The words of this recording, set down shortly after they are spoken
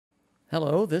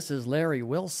Hello, this is Larry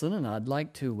Wilson, and I'd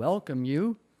like to welcome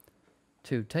you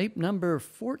to tape number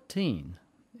 14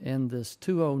 in this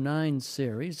 209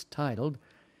 series titled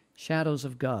Shadows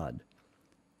of God.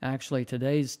 Actually,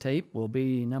 today's tape will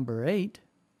be number 8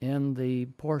 in the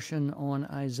portion on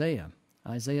Isaiah.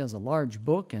 Isaiah is a large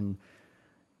book, and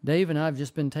Dave and I have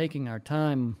just been taking our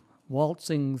time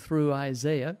waltzing through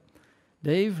Isaiah.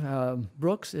 Dave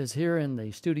Brooks is here in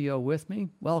the studio with me.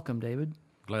 Welcome, David.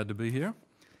 Glad to be here.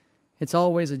 It's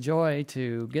always a joy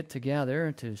to get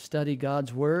together, to study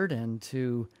God's Word, and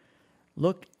to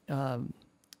look in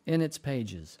its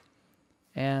pages.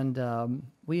 And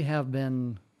we have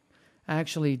been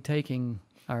actually taking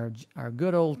our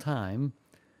good old time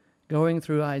going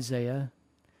through Isaiah,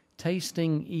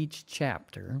 tasting each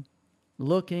chapter,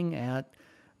 looking at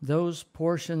those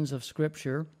portions of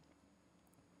Scripture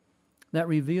that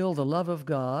reveal the love of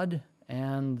God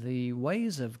and the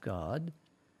ways of God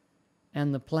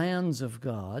and the plans of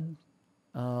God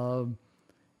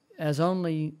as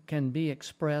only can be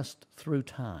expressed through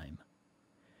time.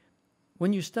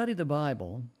 When you study the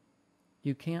Bible,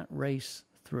 you can't race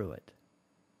through it.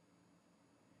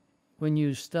 When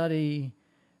you study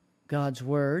God's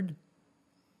Word,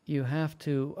 you have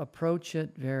to approach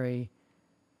it very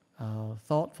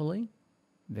thoughtfully,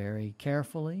 very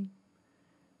carefully,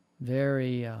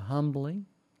 very humbly.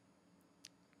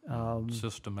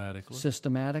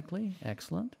 Systematically,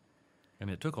 excellent. And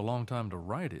it took a long time to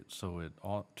write it, so it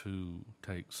ought to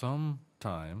take some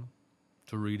time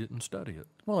to read it and study it.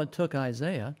 Well, it took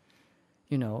Isaiah,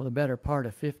 the better part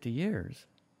of 50 years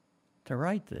to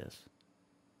write this.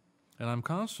 And I'm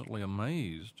constantly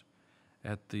amazed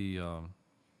at the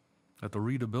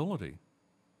readability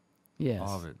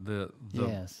of it.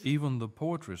 Yes. Even the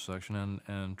poetry section,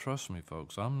 and trust me,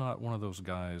 folks, I'm not one of those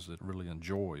guys that really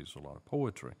enjoys a lot of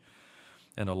poetry.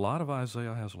 And a lot of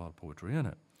Isaiah has a lot of poetry in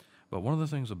it. But one of the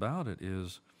things about it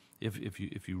is if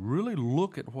you really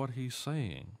look at what he's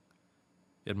saying,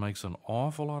 it makes an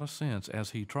awful lot of sense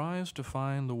as he tries to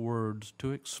find the words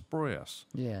to express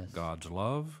God's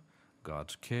love,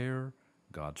 God's care,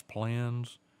 God's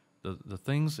plans, the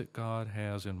things that God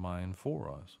has in mind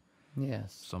for us.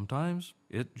 Yes. Sometimes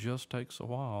it just takes a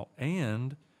while,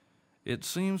 and it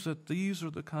seems that these are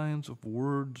the kinds of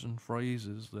words and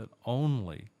phrases that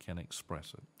only can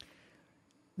express it.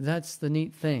 That's the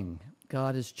neat thing.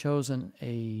 God has chosen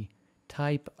a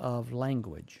type of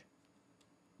language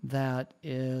that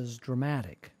is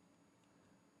dramatic,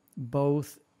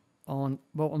 both on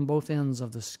both ends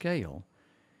of the scale.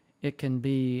 It can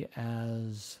be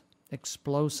as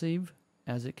explosive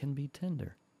as it can be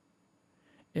tender.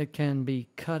 It can be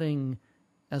cutting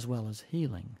as well as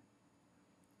healing.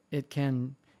 It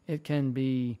can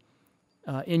be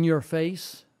in your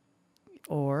face,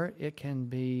 or it can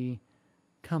be,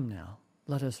 come now,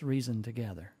 let us reason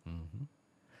together. Mm-hmm.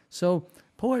 So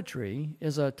poetry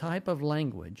is a type of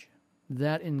language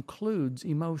that includes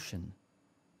emotion,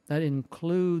 that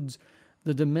includes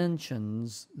the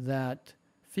dimensions that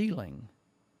feeling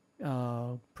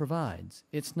provides.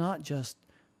 It's not just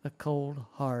the cold,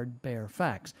 hard, bare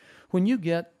facts. When you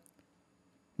get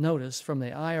notice from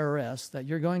the IRS that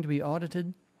you're going to be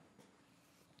audited,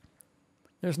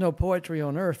 there's no poetry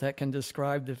on earth that can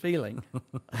describe the feeling.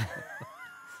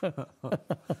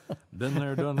 Been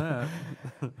there, done that.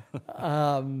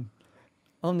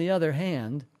 On the other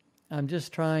hand, I'm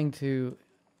just trying to,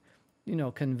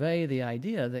 convey the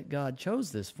idea that God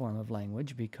chose this form of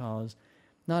language because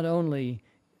not only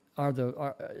are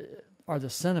the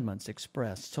sentiments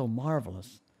expressed so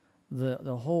marvelous,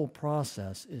 the whole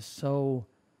process is so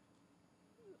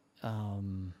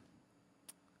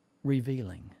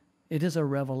revealing. It is a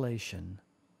revelation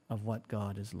of what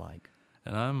God is like.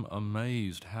 And I'm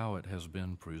amazed how it has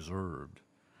been preserved.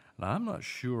 And I'm not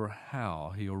sure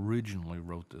how he originally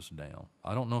wrote this down.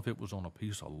 I don't know if it was on a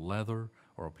piece of leather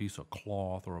or a piece of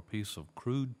cloth or a piece of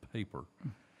crude paper.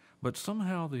 But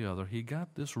somehow or the other, he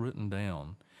got this written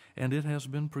down, and it has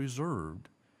been preserved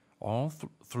all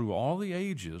through all the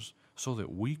ages so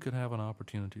that we could have an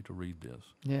opportunity to read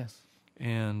this. Yes.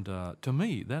 And to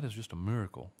me, that is just a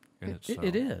miracle in itself.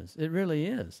 It is. It really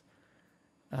is.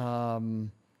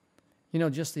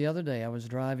 Just the other day I was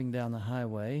driving down the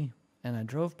highway, and I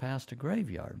drove past a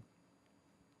graveyard.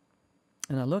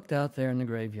 And I looked out there in the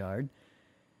graveyard,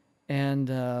 and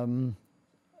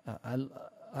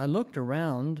I looked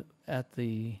around at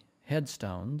the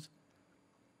headstones,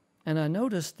 and I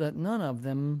noticed that none of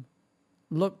them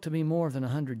looked to be more than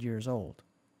 100 years old.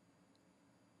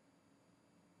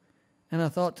 And I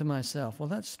thought to myself, well,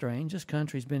 that's strange. This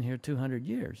country's been here 200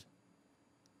 years.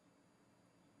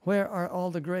 Where are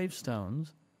all the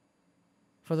gravestones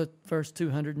for the first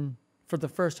 200 for the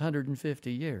first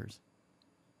 150 years.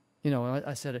 You know,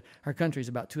 I said our country's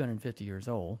about 250 years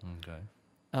old. Okay.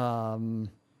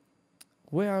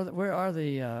 Where are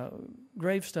the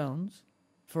gravestones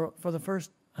for the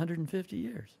first 150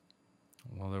 years?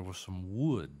 Well, there was some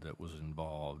wood that was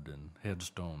involved in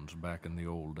headstones back in the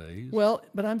old days. Well,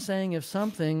 but I'm saying if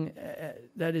something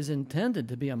that is intended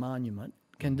to be a monument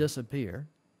can disappear,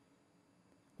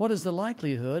 what is the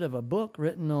likelihood of a book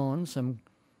written on some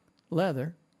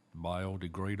leather?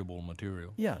 Biodegradable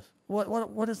material. Yes.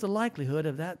 What is the likelihood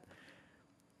of that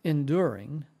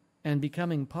enduring and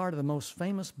becoming part of the most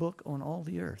famous book on all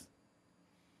the earth?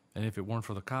 And if it weren't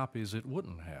for the copies, it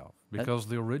wouldn't have, because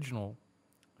the original,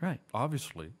 Right.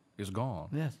 obviously, is gone.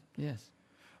 Yes, yes.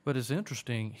 But it's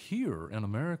interesting, here in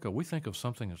America, we think of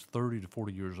something that's 30 to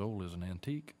 40 years old as an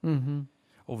antique. Mm-hmm.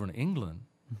 Over in England,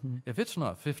 if it's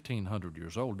not 1,500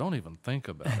 years old, don't even think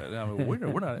about it. I mean,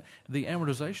 we're not. The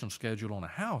amortization schedule on a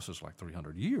house is like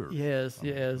 300 years. Yes, I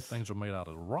mean, yes. Things are made out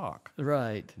of rock.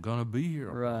 Right, Gonna be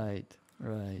here. right,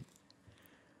 right.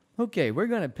 Okay, we're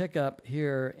going to pick up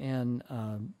here in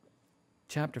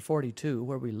chapter 42,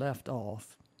 where we left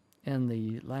off, in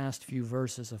the last few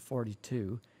verses of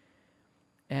 42.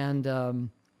 And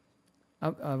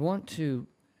I want to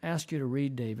ask you to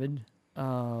read, David,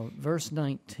 verse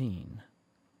 19.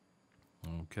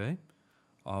 Okay.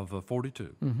 Of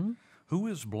 42. Mm-hmm. Who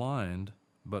is blind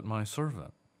but my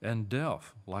servant, and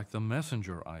deaf like the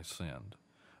messenger I send?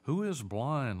 Who is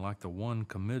blind like the one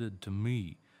committed to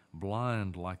me,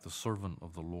 blind like the servant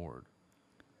of the Lord?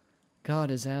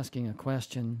 God is asking a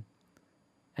question,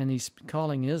 and he's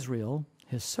calling Israel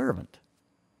his servant.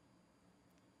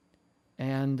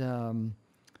 And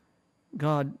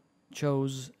God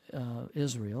chose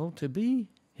Israel to be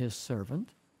his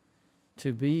servant,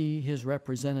 to be his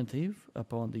representative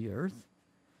upon the earth,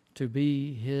 to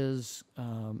be his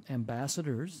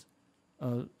ambassadors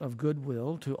of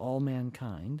goodwill to all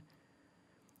mankind.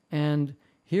 And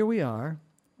here we are,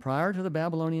 prior to the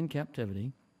Babylonian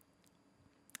captivity,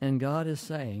 and God is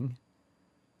saying,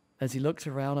 as he looks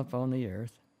around upon the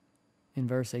earth, in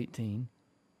verse 18,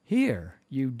 "Hear,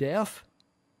 you deaf,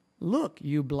 look,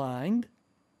 you blind,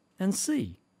 and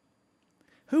see.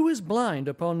 Who is blind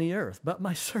upon the earth but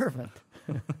my servant?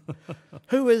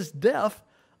 Who is deaf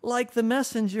like the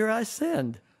messenger I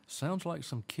send?" Sounds like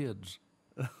some kids.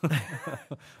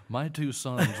 My two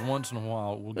sons, once in a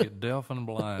while, will get deaf and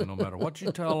blind. No matter what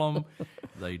you tell them,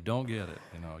 they don't get it.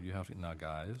 You know, you have to, now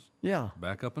guys, Yeah,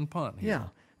 back up and punt here. yeah.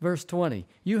 Verse 20,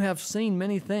 "You have seen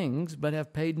many things, but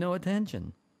have paid no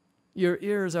attention. Your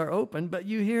ears are open, but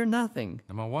you hear nothing."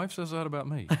 And my wife says that about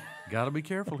me. Got to be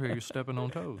careful here. You're stepping on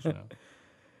toes. You know?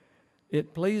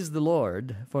 It pleased the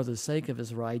Lord, for the sake of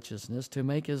his righteousness, to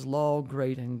make his law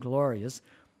great and glorious.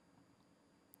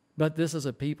 But this is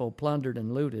a people plundered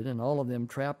and looted, and all of them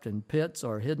trapped in pits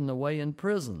or hidden away in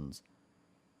prisons.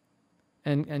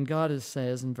 And God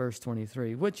says in verse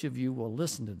 23, "Which of you will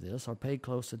listen to this or pay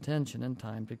close attention in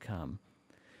time to come?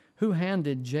 Who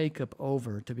handed Jacob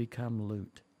over to become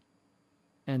loot,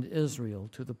 and Israel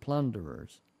to the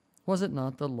plunderers? Was it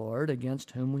not the Lord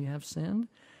against whom we have sinned?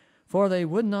 For they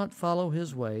would not follow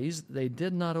his ways, they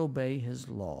did not obey his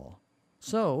law.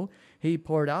 So he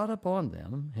poured out upon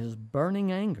them his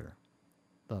burning anger,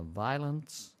 the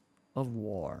violence of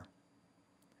war.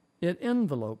 It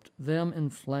enveloped them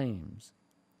in flames,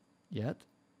 yet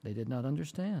they did not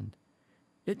understand.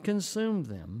 It consumed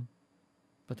them,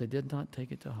 but they did not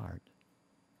take it to heart."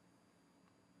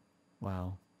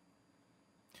 Wow.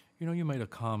 You know, you made a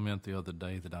comment the other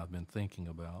day that I've been thinking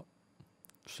about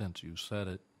since you said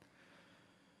it.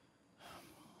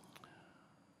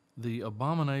 The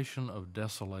abomination of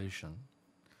desolation.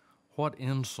 What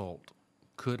insult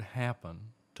could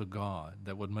happen to God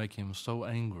that would make him so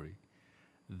angry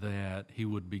that he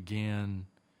would begin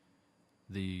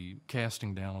the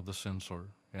casting down of the censer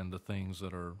and the things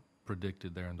that are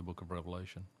predicted there in the book of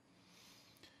Revelation?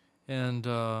 And,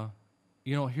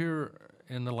 you know, here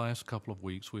in the last couple of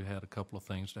weeks, we've had a couple of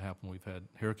things to happen. We've had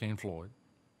Hurricane Floyd,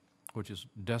 which has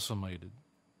decimated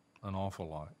an awful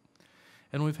lot.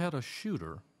 And we've had a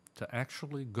shooter to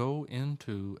actually go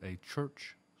into a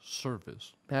church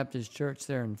service, Baptist Church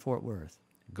there in Fort Worth.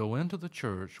 go into the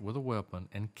church with a weapon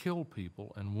and kill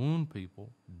people and wound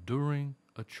people during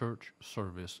a church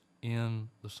service in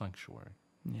the sanctuary.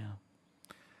 Yeah.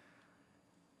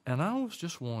 And I was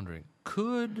just wondering,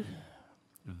 could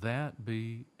that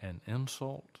be an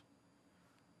insult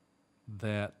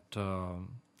that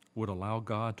would allow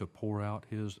God to pour out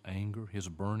his anger, his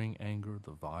burning anger,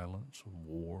 the violence of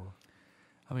war?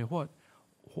 I mean,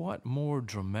 what more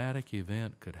dramatic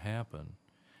event could happen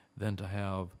than to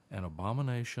have an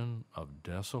abomination of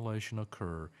desolation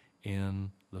occur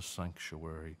in the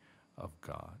sanctuary of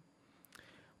God?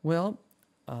 Well,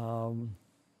 when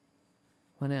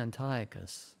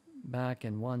Antiochus, back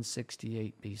in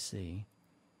 168 BC,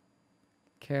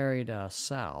 carried a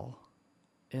sow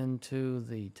into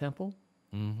the temple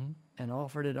Mm-hmm. and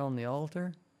offered it on the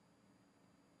altar,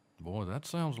 Boy, that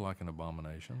sounds like an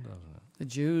abomination, doesn't it? the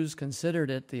Jews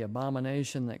considered it the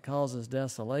abomination that causes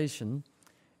desolation,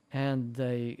 and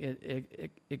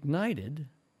it ignited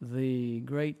the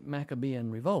great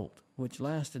Maccabean revolt, which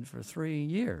lasted for 3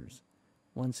 years,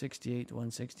 168 to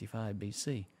 165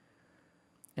 BC.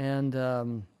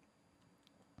 And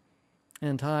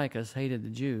Antiochus hated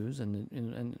the Jews,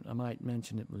 and I might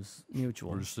mention it was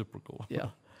mutual. Reciprocal. Yeah.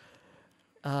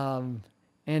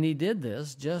 And he did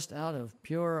this just out of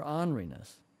pure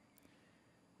orneriness.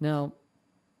 Now,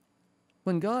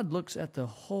 when God looks at the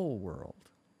whole world,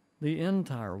 the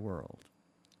entire world,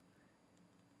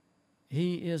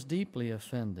 he is deeply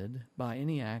offended by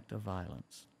any act of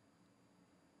violence.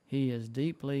 He is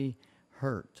deeply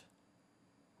hurt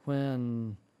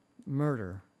when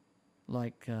murder,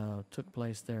 like took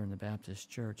place there in the Baptist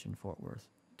Church in Fort Worth,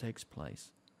 takes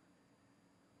place.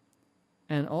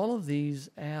 And all of these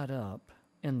add up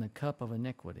in the cup of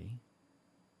iniquity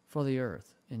for the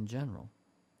earth in general,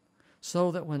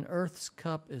 so that when earth's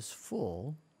cup is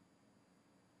full,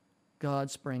 God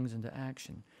springs into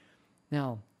action.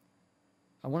 Now,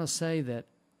 I want to say that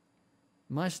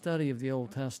my study of the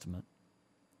Old Testament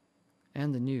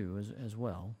and the New as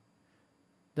well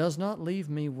does not leave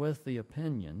me with the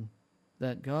opinion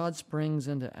that God springs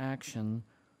into action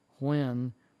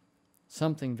when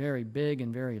something very big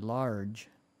and very large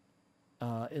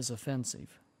is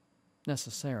offensive,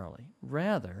 necessarily.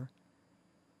 Rather,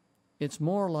 it's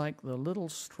more like the little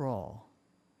straw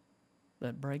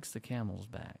that breaks the camel's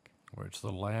back. Where it's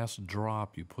the last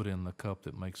drop you put in the cup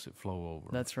that makes it flow over.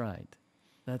 That's right.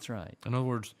 That's right. In other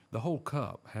words, the whole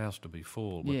cup has to be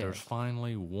full, but Yes. there's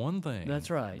finally one thing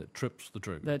That's right. that trips the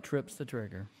trigger. That trips the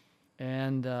trigger.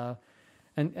 And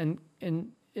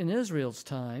in Israel's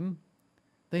time,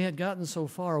 they had gotten so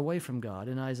far away from God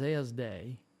in Isaiah's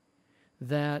day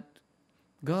that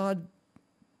God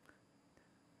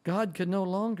could no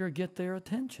longer get their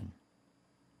attention.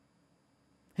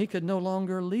 He could no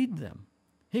longer lead them.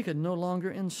 He could no longer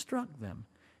instruct them.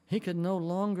 He could no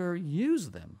longer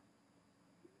use them.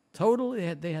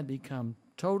 They had become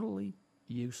totally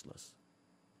useless.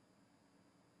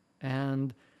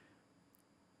 And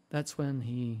that's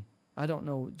when I don't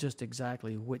know just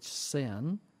exactly which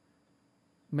sin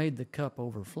made the cup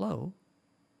overflow,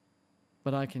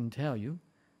 but I can tell you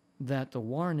that the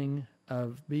warning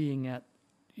of being at,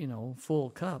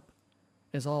 full cup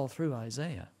is all through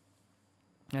Isaiah.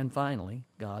 And finally,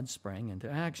 God sprang into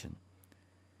action.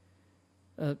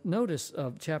 Notice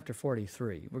of chapter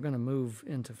 43. We're going to move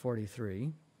into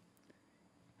 43.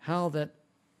 How that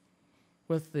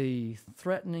with the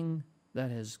threatening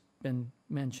that has been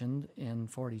mentioned in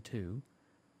 42,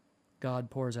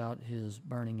 God pours out his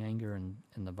burning anger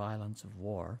and the violence of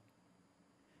war.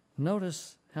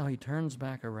 Notice how he turns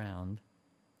back around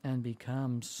and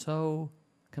becomes so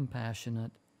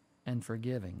compassionate and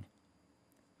forgiving.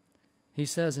 He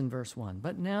says in verse 1,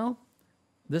 "But now,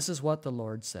 this is what the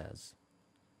Lord says.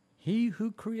 He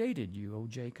who created you, O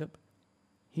Jacob,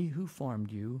 he who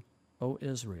formed you, O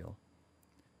Israel,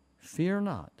 fear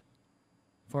not,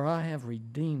 for I have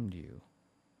redeemed you.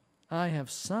 I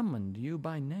have summoned you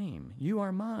by name. You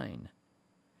are mine.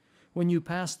 When you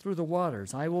pass through the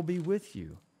waters, I will be with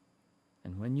you.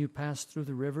 And when you pass through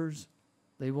the rivers,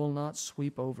 they will not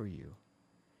sweep over you.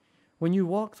 When you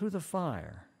walk through the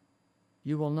fire,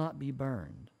 you will not be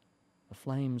burned. The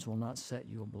flames will not set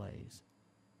you ablaze.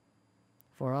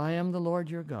 For I am the Lord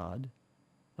your God,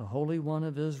 the Holy One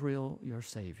of Israel, your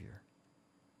Savior.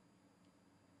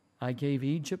 I gave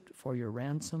Egypt for your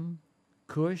ransom,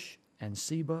 Cush and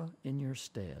Seba in your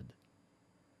stead.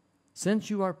 Since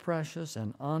you are precious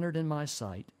and honored in my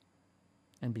sight,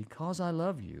 and because I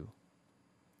love you,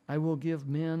 I will give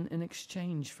men in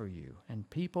exchange for you, and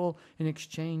people in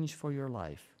exchange for your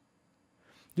life.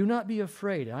 Do not be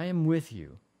afraid, I am with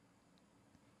you.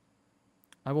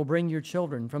 I will bring your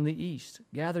children from the east,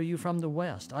 gather you from the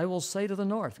west. I will say to the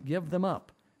north, give them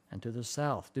up, and to the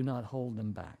south, do not hold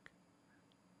them back.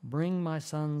 Bring my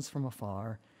sons from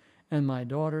afar, and my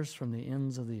daughters from the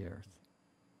ends of the earth.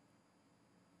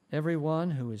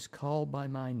 Everyone who is called by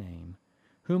my name,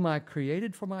 whom I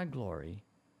created for my glory,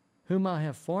 whom I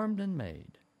have formed and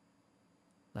made,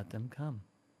 let them come."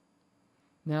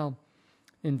 Now,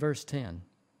 in verse 10,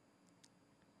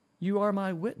 "You are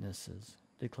my witnesses,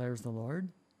 declares the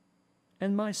Lord,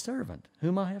 and my servant,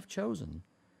 whom I have chosen,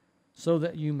 so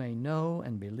that you may know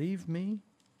and believe me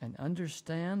and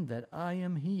understand that I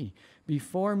am he.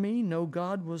 Before me no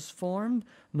God was formed,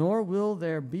 nor will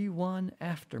there be one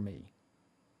after me.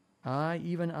 I,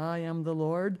 even I, am the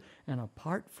Lord, and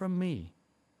apart from me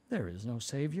there is no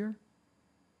Savior.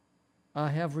 I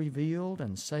have revealed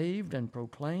and saved and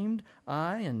proclaimed,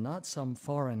 I, and not some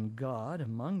foreign god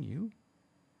among you.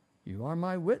 You are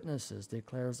my witnesses,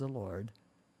 declares the Lord,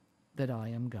 that I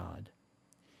am God.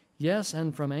 Yes,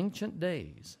 and from ancient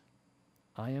days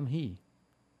I am he.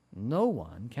 No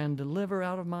one can deliver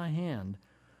out of my hand.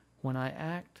 When I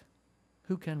act,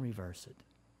 who can reverse it?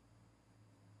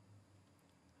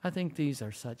 I think these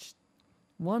are such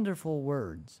wonderful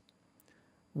words.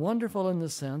 Wonderful in the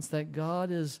sense that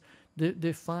God is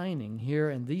defining here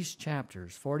in these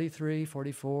chapters, 43,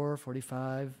 44,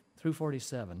 45 through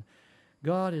 47.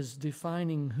 God is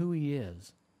defining who he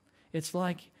is. It's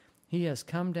like he has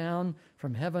come down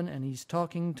from heaven and he's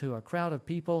talking to a crowd of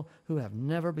people who have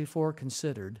never before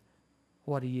considered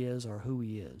what he is or who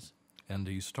he is. And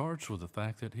he starts with the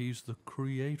fact that he's the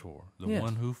creator, the Yes.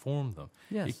 one who formed them.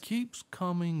 Yes. It keeps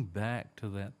coming back to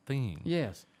that theme.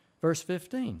 Yes. Verse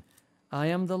 15, I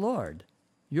am the Lord,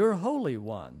 your Holy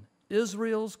One,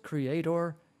 Israel's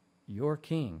Creator, your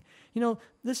King. You know,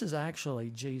 this is actually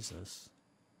Jesus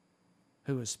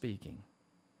who is speaking.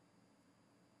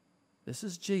 This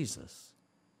is Jesus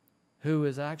who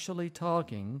is actually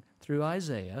talking through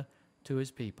Isaiah to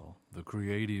his people. The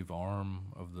creative arm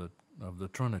of the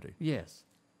Trinity. Yes,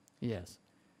 yes.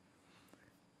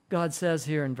 God says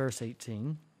here in verse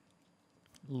 18,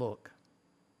 look,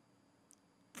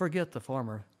 forget the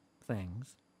former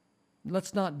things.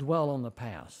 Let's not dwell on the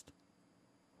past.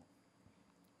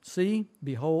 See,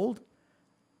 behold,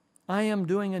 I am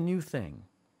doing a new thing.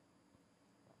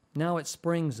 Now it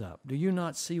springs up. Do you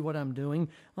not see what I'm doing?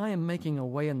 I am making a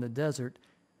way in the desert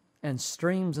and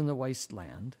streams in the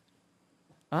wasteland.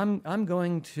 I'm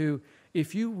going to,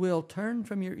 if you will turn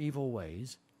from your evil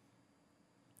ways,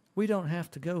 we don't have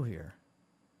to go here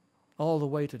all the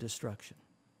way to destruction.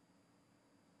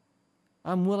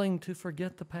 I'm willing to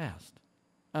forget the past.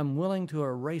 I'm willing to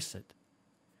erase it.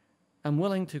 I'm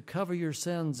willing to cover your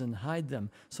sins and hide them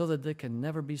so that they can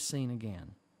never be seen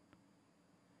again.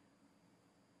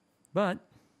 But,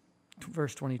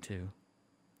 verse 22,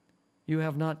 you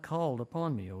have not called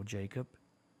upon me, O Jacob.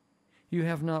 You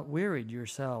have not wearied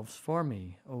yourselves for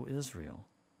me, O Israel.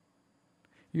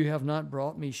 You have not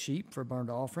brought me sheep for burnt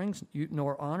offerings,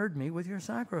 nor honored me with your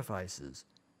sacrifices.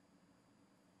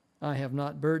 I have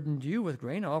not burdened you with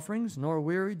grain offerings, nor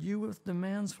wearied you with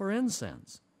demands for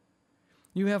incense.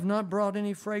 You have not brought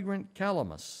any fragrant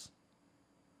calamus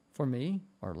for me,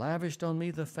 or lavished on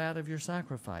me the fat of your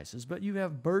sacrifices, but you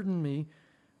have burdened me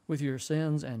with your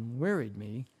sins and wearied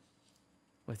me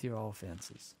with your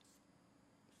offenses.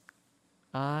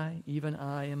 I, even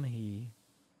I, am he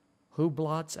who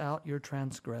blots out your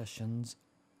transgressions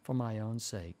for my own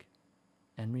sake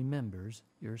and remembers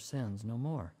your sins no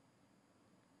more.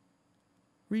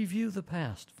 Review the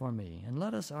past for me, and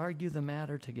let us argue the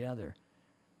matter together.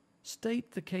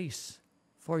 State the case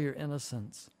for your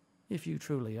innocence, if you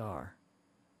truly are.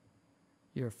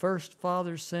 Your first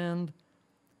father sinned,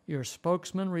 your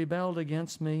spokesman rebelled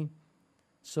against me,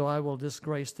 so I will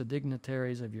disgrace the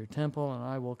dignitaries of your temple, and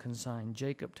I will consign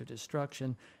Jacob to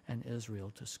destruction and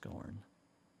Israel to scorn.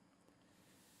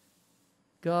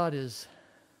 God is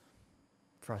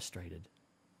frustrated.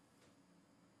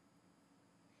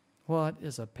 What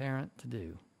is a parent to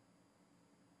do?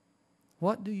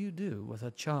 What do you do with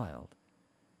a child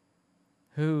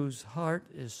whose heart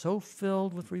is so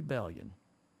filled with rebellion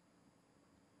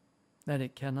that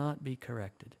it cannot be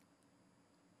corrected?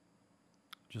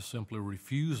 Just simply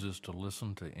refuses to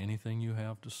listen to anything you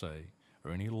have to say,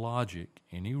 or any logic,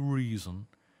 any reason.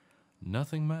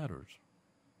 Nothing matters.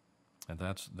 And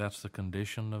that's the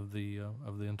condition of the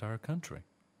entire country.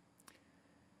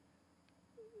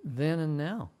 Then and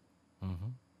now. Mm-hmm.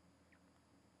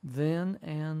 Then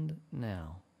and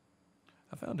now.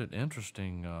 I found it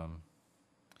interesting.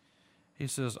 He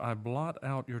says, I blot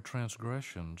out your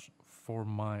transgressions for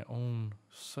my own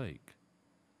sake.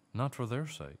 Not for their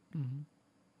sake,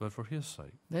 but for his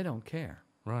sake. They don't care.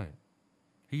 Right.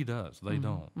 He does. They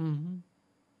don't. Mm-hmm.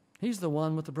 He's the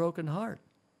one with the broken heart,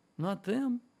 not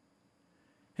them.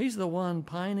 He's the one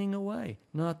pining away,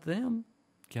 not them.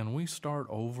 Can we start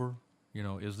over? You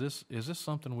know, is this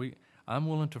something I'm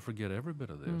willing to forget every bit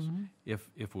of this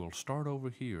if we'll start over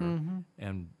here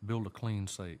and build a clean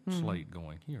slate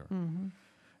going here. And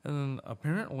then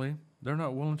apparently they're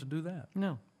not willing to do that.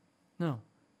 No.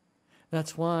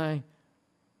 That's why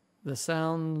the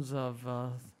sounds of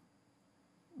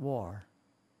war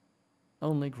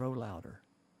only grow louder.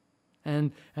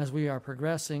 And as we are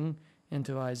progressing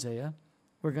into Isaiah,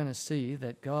 we're going to see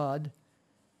that God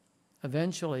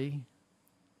eventually,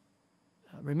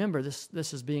 remember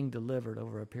this is being delivered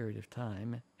over a period of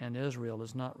time, and Israel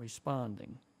is not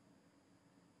responding.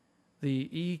 The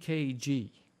EKG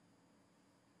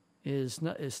is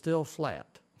still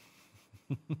flat.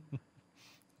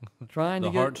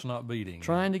 The heart's not beating.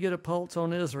 Trying to get a pulse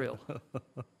on Israel.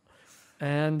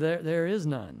 And there is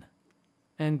none.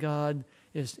 And God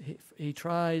he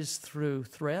tries through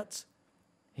threats,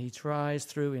 he tries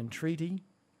through entreaty,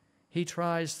 he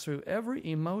tries through every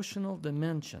emotional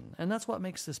dimension. And that's what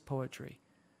makes this poetry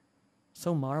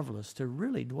so marvelous to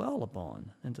really dwell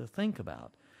upon and to think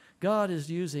about. God is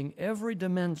using every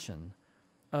dimension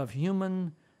of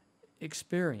human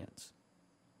experience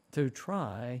to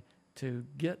try to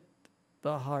get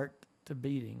the heart to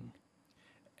beating.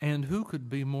 And who could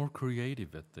be more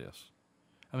creative at this?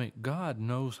 I mean, God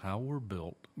knows how we're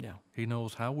built. Yeah. He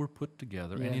knows how we're put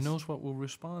together, and He Yes. knows what we'll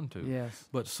respond to. Yes.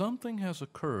 But something has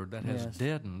occurred that has Yes.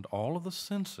 deadened all of the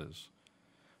senses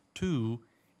to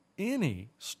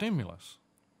any stimulus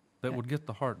that would get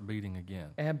the heart beating again.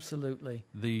 Absolutely.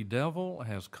 The devil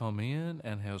has come in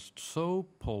and has so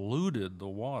polluted the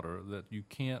water that you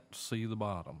can't see the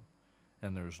bottom,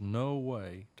 and there's no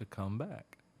way to come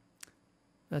back.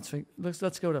 Let's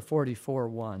go to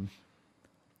 44:1.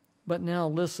 But now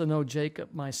listen, O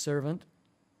Jacob, my servant,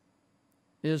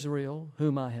 Israel,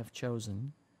 whom I have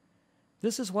chosen.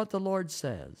 This is what the Lord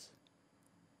says.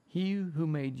 He who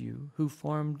made you, who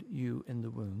formed you in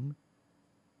the womb,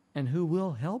 and who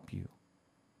will help you.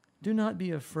 Do not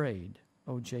be afraid,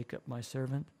 O Jacob, my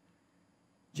servant.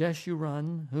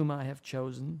 Jeshurun, whom I have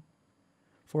chosen.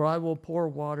 For I will pour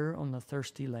water on the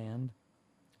thirsty land,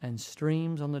 and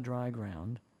streams on the dry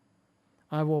ground.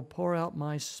 I will pour out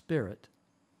my spirit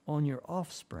on your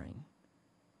offspring,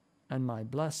 and my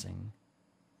blessing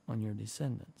on your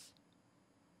descendants.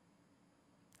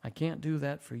 I can't do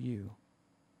that for you,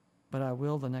 but I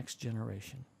will the next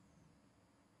generation.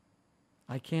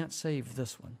 I can't save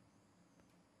this one,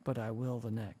 but I will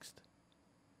the next.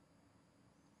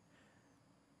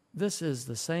 This is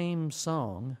the same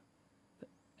song,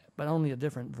 but only a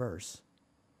different verse,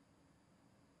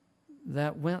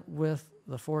 that went with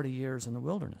the 40 years in the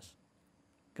wilderness.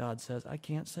 God says, I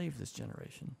can't save this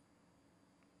generation,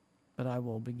 but I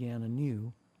will begin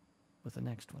anew with the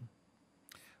next one.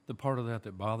 The part of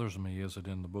that bothers me is that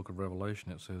in the book of Revelation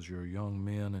it says your young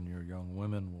men and your young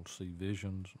women will see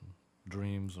visions and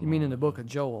dreams. And You mean all in the that. book of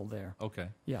Joel there? Okay.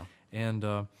 Yeah. And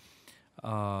the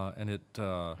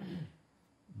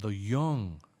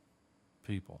young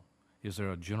people, is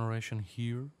there a generation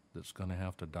here that's going to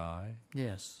have to die?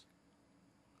 Yes.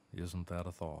 Isn't that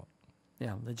a thought?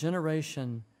 Yeah, the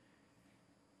generation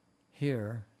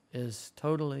here is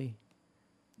totally,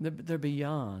 they're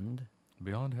beyond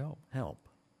Beyond help.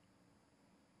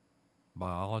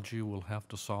 Biology will have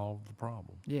to solve the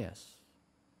problem. Yes.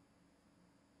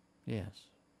 Yes.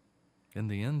 In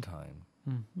the end time,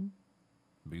 Mm-hmm.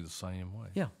 be the same way.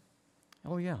 Yeah.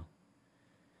 Oh, yeah.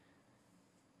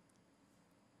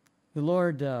 The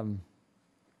Lord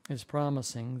is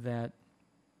promising that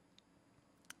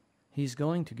He's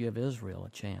going to give Israel a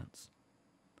chance.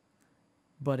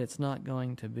 But it's not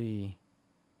going to be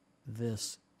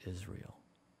this Israel.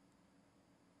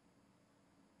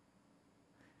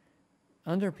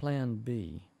 Under Plan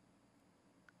B,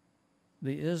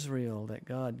 the Israel that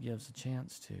God gives a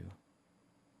chance to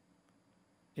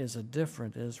is a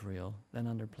different Israel than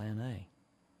under Plan A.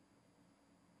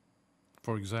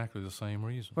 For exactly the same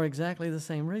reason. For exactly the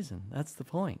same reason. That's the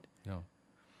point. Yeah.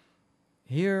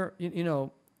 Here,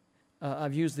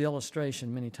 I've used the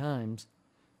illustration many times,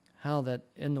 how that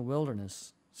in the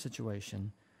wilderness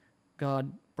situation,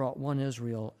 God brought one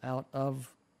Israel out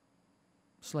of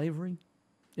slavery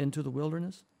into the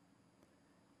wilderness,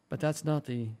 but that's not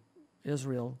the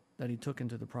Israel that He took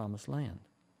into the promised land.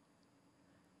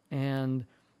 And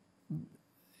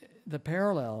the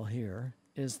parallel here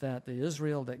is that the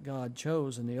Israel that God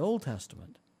chose in the Old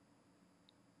Testament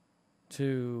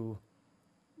to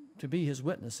be His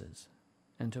witnesses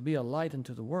and to be a light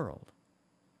unto the world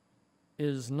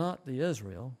is not the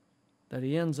Israel that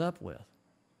He ends up with.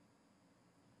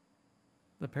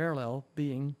 The parallel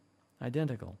being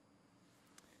identical.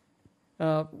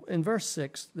 In verse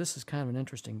 6, this is kind of an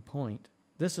interesting point.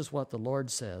 This is what the Lord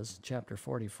says, chapter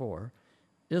 44.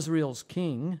 Israel's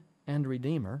King and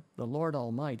Redeemer, the Lord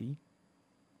Almighty,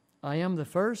 I am the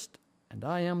first and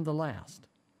I am the last.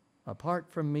 Apart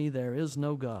from me there is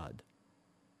no God.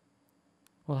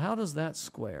 Well, how does that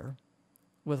square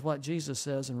with what Jesus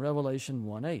says in Revelation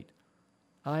 1:8?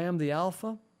 I am the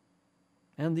Alpha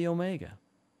and the Omega.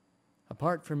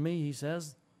 Apart from me, he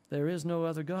says, there is no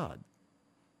other God.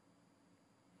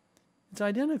 It's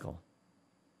identical.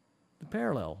 The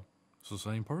parallel. It's the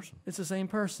same person. It's the same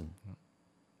person.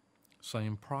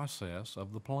 Same process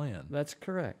of the plan. That's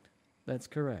correct. That's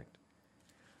correct.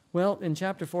 Well, in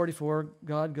chapter 44,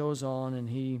 God goes on and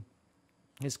he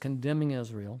is condemning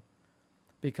Israel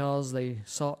because they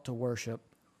sought to worship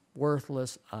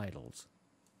worthless idols,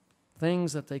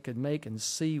 things that they could make and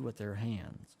see with their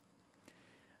hands.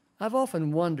 I've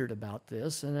often wondered about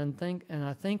this, and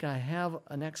I think I have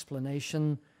an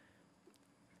explanation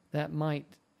that might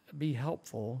be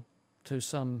helpful to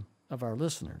some of our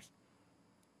listeners.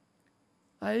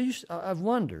 I've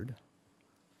wondered,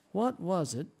 what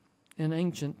was it in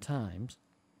ancient times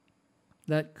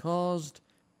that caused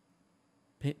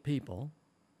people,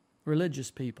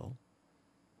 religious people,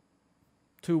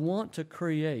 to want to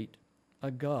create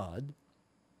a God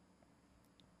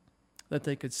that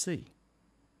they could see?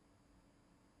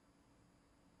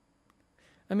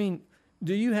 I mean,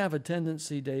 do you have a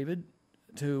tendency, David,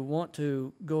 to want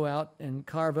to go out and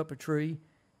carve up a tree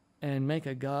and make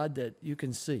a God that you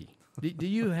can see? Do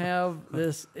you have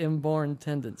this inborn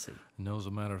tendency? No, as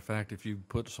a matter of fact, if you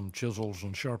put some chisels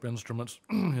and sharp instruments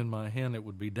in my hand, it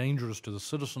would be dangerous to the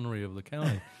citizenry of the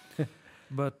county.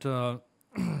 But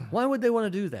why would they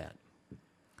want to do that?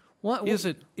 Is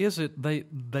it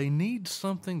they need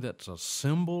something that's a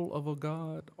symbol of a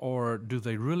god, or do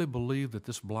they really believe that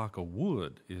this block of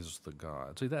wood is the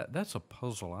god? See, that's a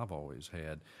puzzle I've always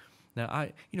had. Now,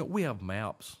 we have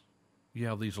maps. You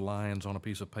have these lines on a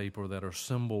piece of paper that are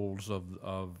symbols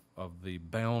of the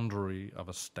boundary of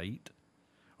a state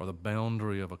or the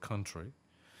boundary of a country.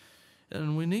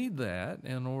 And we need that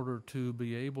in order to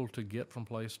be able to get from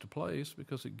place to place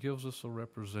because it gives us a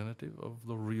representative of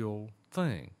the real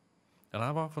thing. And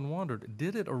I've often wondered,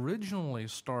 did it originally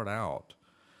start out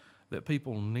that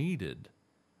people needed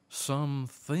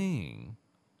something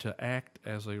to act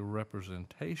as a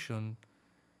representation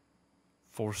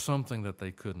for something that they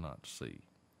could not see?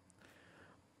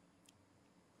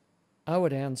 I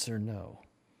would answer no.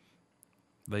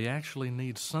 They actually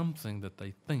need something that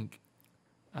they think.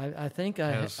 I think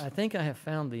I have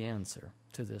found the answer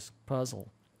to this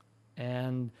puzzle,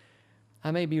 and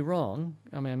I may be wrong.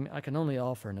 I mean, I can only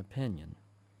offer an opinion.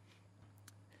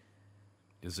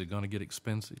 Is it going to get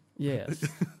expensive? Yes.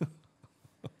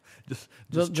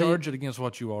 just charge it against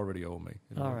what you already owe me.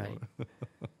 All right.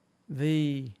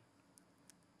 The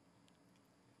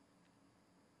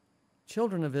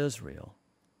children of Israel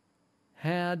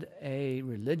had a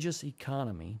religious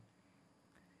economy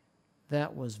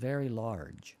that was very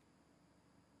large.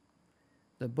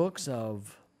 The books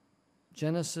of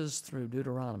Genesis through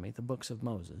Deuteronomy, the books of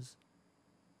Moses,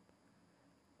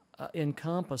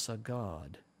 encompass a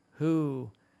God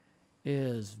who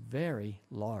is very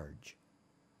large.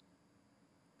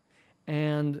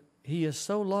 And he is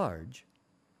so large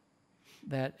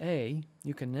that A,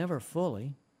 you can never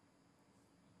fully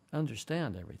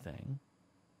understand everything.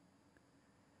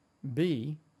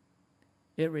 B,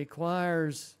 it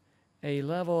requires a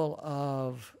level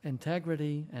of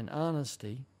integrity and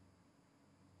honesty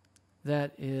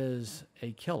that is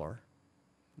a killer.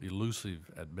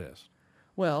 Elusive at best.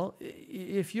 Well,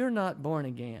 if you're not born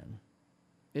again,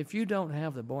 if you don't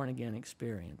have the born again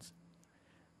experience,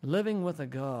 living with a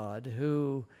God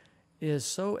who is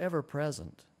so ever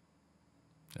present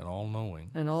and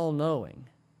all knowing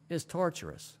is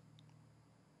torturous.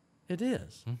 It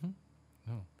is. Mm-hmm.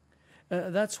 No.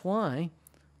 That's why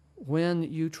when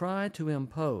you try to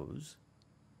impose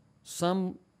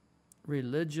some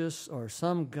religious or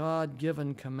some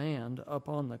God-given command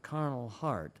upon the carnal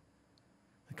heart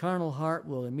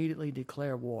will immediately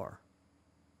declare war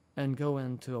and go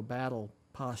into a battle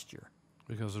posture.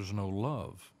 Because there's no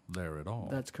love there at all.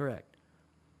 That's correct.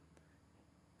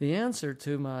 The answer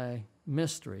to my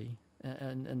mystery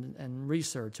and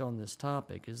research on this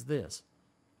topic is this.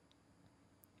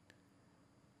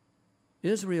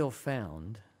 Israel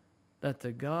found that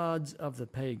the gods of the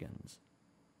pagans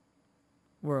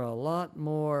were a lot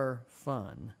more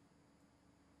fun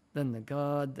than the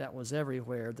God that was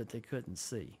everywhere that they couldn't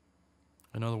see.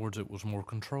 In other words, it was more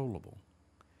controllable.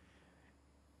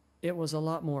 It was a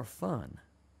lot more fun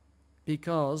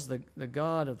because the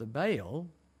God of the Baal,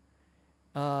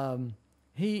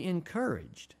 he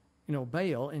encouraged,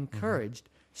 Baal encouraged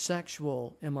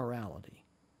sexual immorality.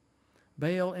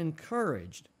 Baal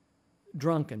encouraged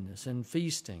drunkenness and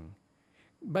feasting.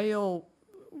 Baal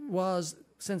was,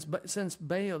 since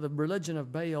Baal, the religion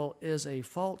of Baal is a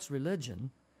false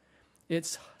religion,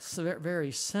 its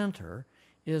very center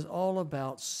is all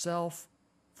about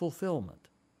self-fulfillment.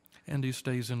 And he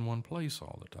stays in one place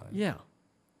all the time. Yeah.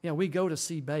 Yeah, we go to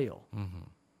see Baal. Mm-hmm.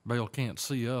 Baal can't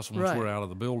see us once Right. we're out of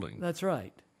the building. That's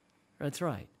right. That's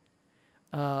right.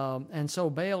 And so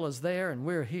Baal is there and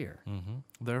we're here. Mm-hmm.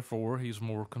 Therefore, he's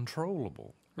more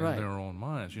controllable Right. in their own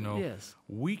minds. You know, Yes.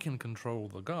 we can control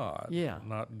the God, Yeah.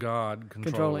 not God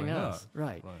Controlling us.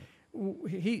 Right.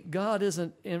 Right. God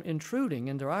isn't intruding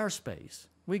into our space.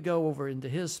 We go over into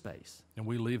his space. And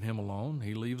we leave him alone.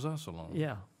 He leaves us alone.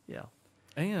 Yeah, yeah.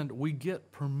 And we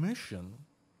get permission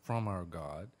from our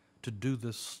God to do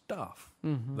this stuff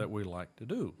that we like to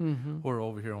do. Where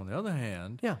over here, on the other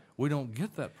hand, Yeah. we don't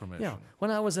get that permission. Yeah.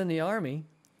 When I was in the Army,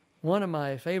 one of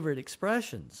my favorite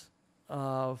expressions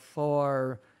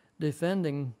for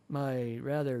defending my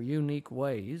rather unique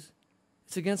ways,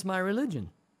 it's against my religion.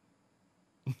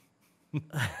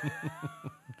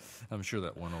 I'm sure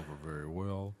that went over very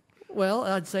well. Well,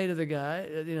 I'd say to the guy,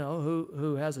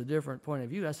 who has a different point of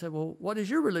view, I said, well, what does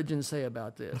your religion say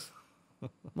about this?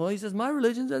 Well, he says, my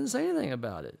religion doesn't say anything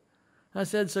about it. I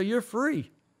said, so you're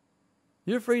free.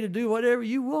 You're free to do whatever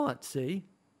you want, see?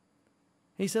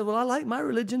 He said, well, I like my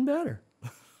religion better.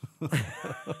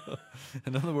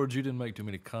 In other words, you didn't make too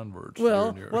many converts.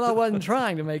 Well, during your- well, I wasn't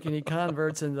trying to make any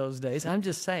converts in those days. I'm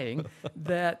just saying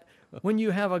that when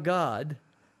you have a God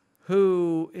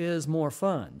who is more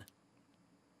fun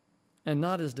and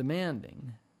not as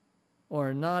demanding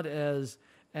or not as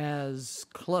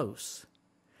close,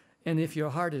 and if your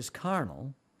heart is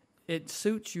carnal, it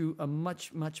suits you a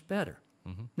much, much better.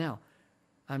 Now,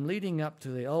 I'm leading up to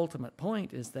the ultimate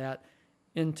point is that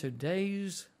in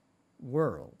today's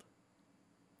world,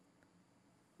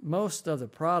 most of the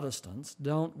Protestants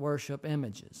don't worship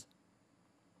images.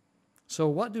 So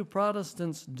what do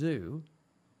Protestants do?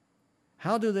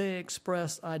 How do they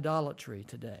express idolatry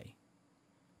today?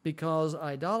 Because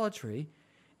idolatry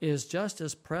is just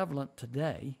as prevalent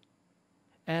today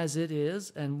as it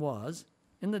is and was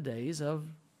in the days of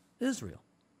Israel.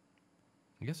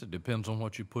 I guess it depends on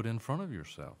what you put in front of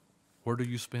yourself. Where do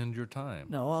you spend your time?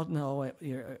 No,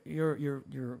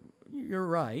 you're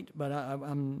right, but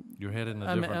I'm You're headed in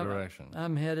a different direction.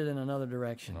 I'm headed in another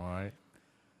direction. All right.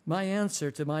 My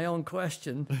answer to my own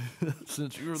question,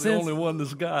 Since you're the only one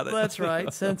that's got it. that's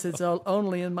right, since it's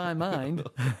only in my mind,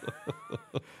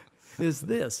 is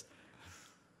this.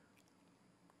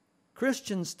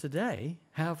 Christians today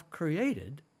have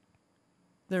created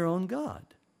their own God,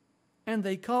 and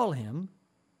they call him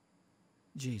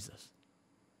Jesus.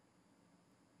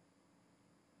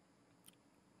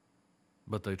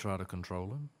 But they try to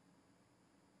control him?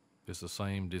 Is the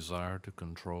same desire to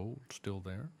control still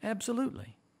there?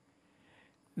 Absolutely.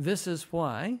 This is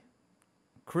why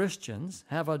Christians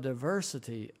have a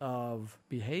diversity of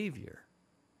behavior.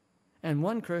 And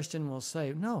one Christian will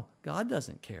say, no, God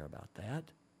doesn't care about that.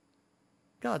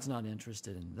 God's not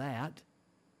interested in that.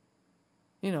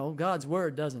 God's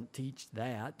word doesn't teach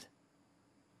that.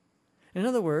 In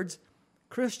other words,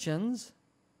 Christians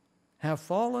have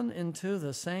fallen into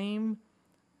the same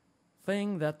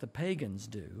thing that the pagans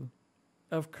do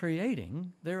of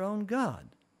creating their own God.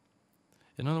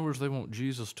 In other words, they want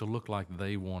Jesus to look like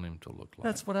they want him to look like.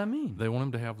 That's what I mean. They want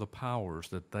him to have the powers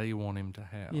that they want him to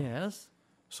have. Yes.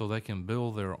 So they can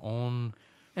build their own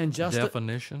And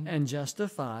definition. and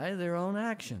justify their own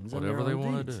actions. Whatever and their they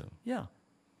own want to deeds. do. Yeah.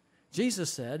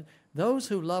 Jesus said, those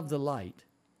who love the light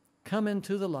come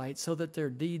into the light so that their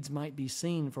deeds might be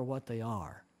seen for what they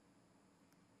are.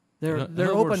 They're In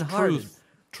other words, open-hearted.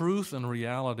 Truth and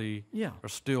reality Yeah. are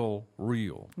still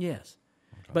real. Yes.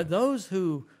 But those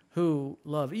who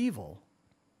love evil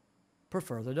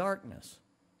prefer the darkness.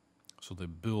 So they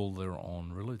build their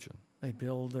own religion. They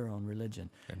build their own religion.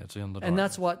 And it's in the And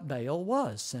that's darkness. what Baal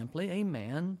was, simply a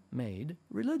man-made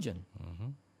religion. Mm-hmm.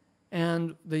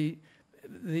 And the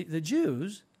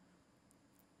Jews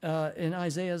in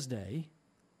Isaiah's day,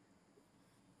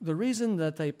 the reason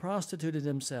that they prostituted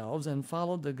themselves and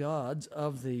followed the gods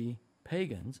of the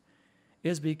pagans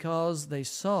is because they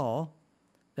saw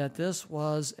that this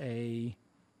was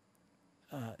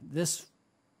this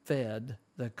fed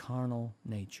the carnal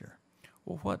nature.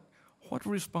 Well, what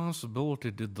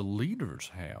responsibility did the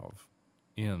leaders have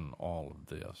in all of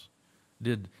this?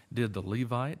 Did the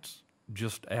Levites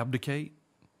just abdicate?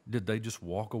 Did they just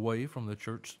walk away from the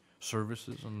church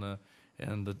services and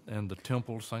the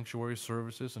temple sanctuary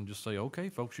services and just say, "Okay,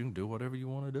 folks, you can do whatever you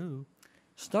want to do"?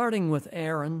 Starting with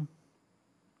Aaron,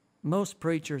 most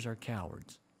preachers are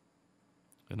cowards.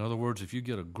 In other words, if you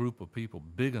get a group of people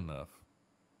big enough,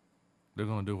 they're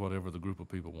going to do whatever the group of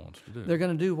people wants to do. They're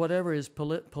going to do whatever is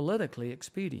politically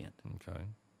expedient, Okay.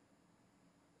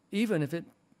 even if it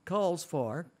calls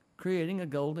for creating a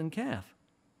golden calf.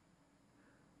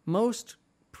 Most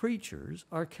preachers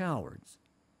are cowards.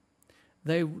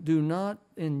 They do not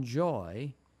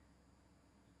enjoy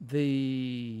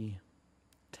the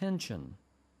tension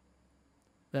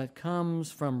that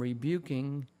comes from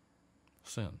rebuking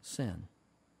sin.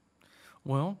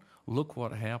 Well, look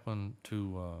what happened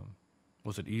to,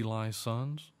 was it Eli's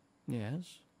sons?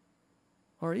 Yes.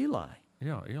 Or Eli.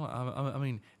 Yeah, Eli. I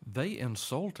mean, they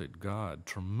insulted God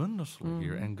tremendously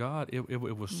here, and God, it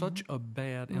was such a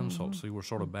bad insult. See, we're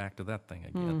sort of back to that thing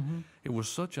again. It was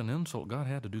such an insult, God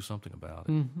had to do something about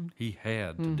it. He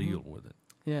had to deal with it.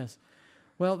 Yes.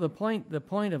 Well, the point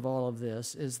of all of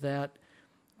this is that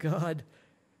God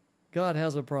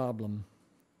has a problem.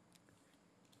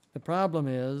 The problem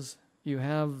is you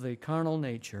have the carnal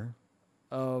nature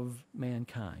of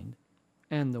mankind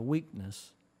and the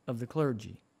weakness of the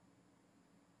clergy,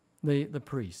 the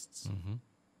priests.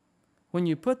 When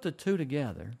you put the two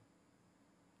together,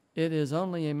 it is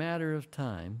only a matter of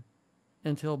time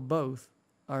until both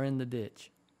are in the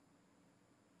ditch.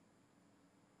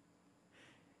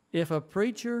 If a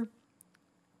preacher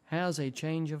has a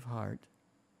change of heart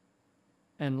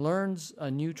and learns a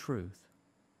new truth,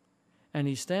 and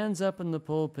he stands up in the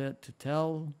pulpit to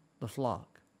tell the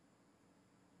flock,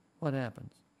 what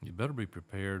happens? You better be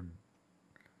prepared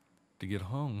to get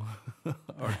hung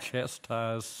or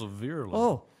chastised severely.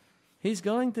 Oh, he's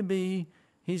going to be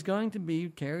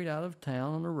carried out of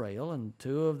town on a rail, and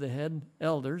two of the head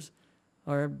elders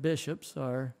or bishops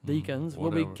or deacons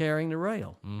will be carrying the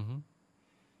rail.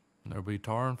 There'll be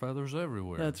tar and feathers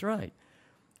everywhere. That's right.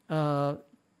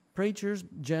 Preachers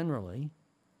generally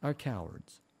are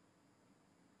cowards.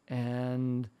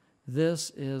 And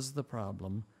this is the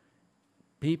problem.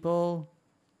 Preachers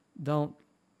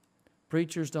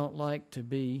don't like to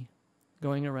be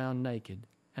going around naked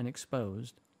and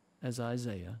exposed as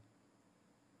Isaiah.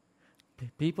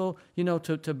 People,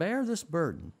 to bear this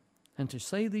burden and to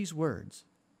say these words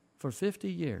for 50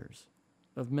 years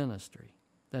of ministry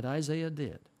that Isaiah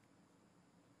did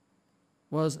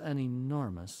was an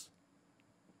enormous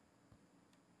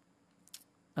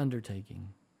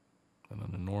undertaking. And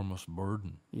an enormous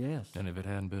burden. Yes. And if it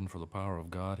hadn't been for the power of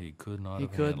God, he could not He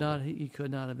have could handled not. He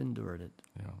could not have endured it.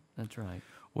 Yeah. That's right.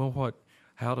 Well,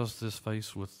 how does this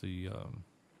face with the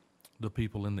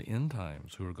people in the end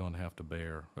times who are going to have to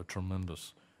bear a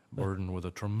tremendous burden with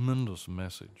a tremendous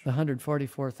message? The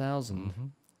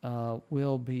 144,000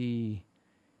 will be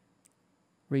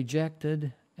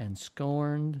rejected and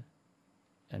scorned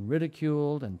and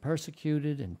ridiculed and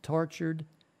persecuted and tortured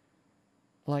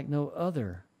like no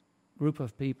other group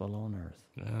of people on earth.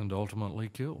 And ultimately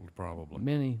killed, probably.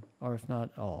 Many, or if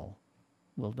not all,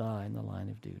 will die in the line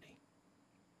of duty.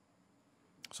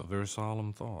 It's a very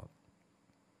solemn thought.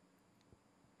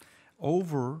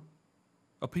 Over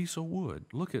a piece of wood.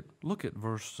 Look at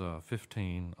verse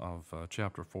 15 of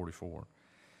chapter 44.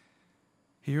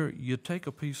 Here, you take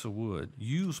a piece of wood,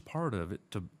 use part of it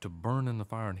to burn in the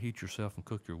fire and heat yourself and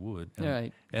cook your wood. And,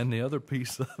 Right. And the other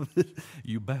piece of it,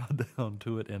 you bow down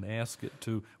to it and ask it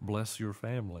to bless your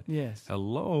family. Yes.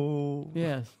 Hello?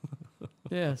 Yes.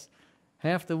 Yes.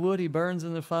 Half the wood he burns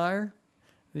in the fire,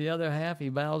 the other half he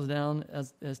bows down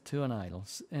as to an idol.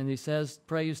 And he says,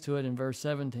 prays to it in verse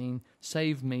 17,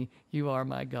 "Save me, you are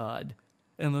my God."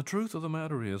 And the truth of the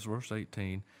matter is, verse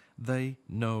 18, they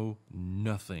know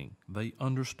nothing. They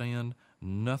understand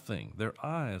nothing. Their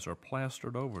eyes are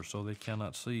plastered over so they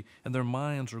cannot see, and their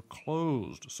minds are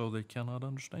closed so they cannot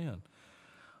understand.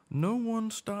 No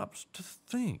one stops to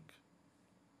think.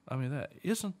 I mean,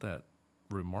 isn't that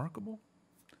remarkable?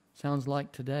 Sounds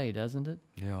like today, doesn't it?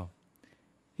 Yeah.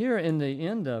 Here in the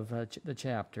end of the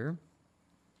chapter,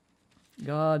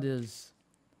 God is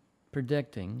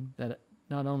predicting that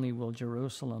not only will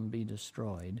Jerusalem be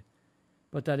destroyed,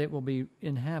 but that it will be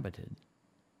inhabited.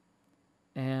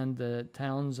 And the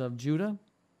towns of Judah,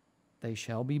 they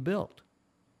shall be built.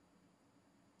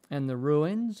 And the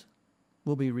ruins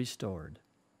will be restored.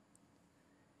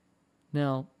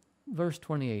 Now, verse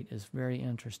 28 is very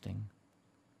interesting.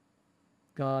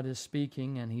 God is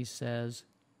speaking and he says,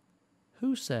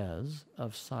 "Who says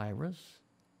of Cyrus,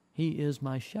 he is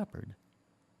my shepherd,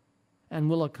 and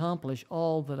will accomplish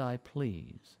all that I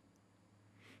please?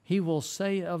 He will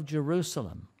say of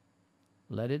Jerusalem,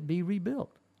 let it be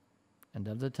rebuilt, and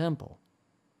of the temple,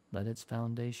 let its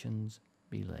foundations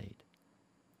be laid."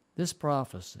 This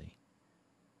prophecy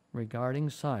regarding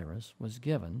Cyrus was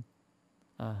given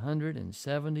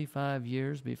 175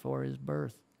 years before his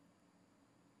birth.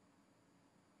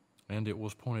 And it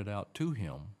was pointed out to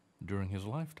him during his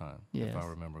lifetime, Yes. if I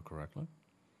remember correctly.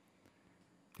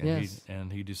 And Yes.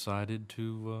 he decided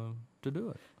to do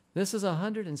it. This is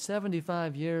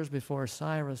 175 years before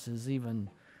Cyrus is even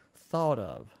thought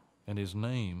of, And his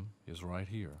name is right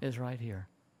here. is right here.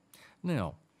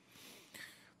 Now,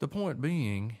 the point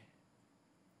being,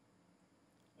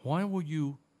 why will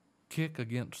you kick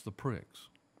against the pricks?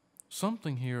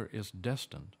 Something here is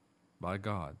destined by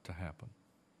God to happen.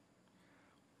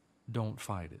 Don't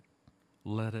fight it.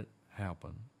 Let it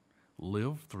happen.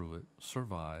 Live through it,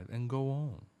 survive, and go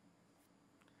on.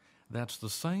 That's the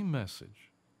same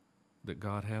message that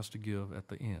God has to give at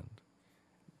the end.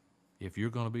 If you're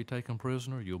going to be taken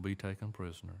prisoner, you'll be taken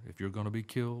prisoner. If you're going to be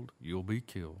killed, you'll be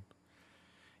killed.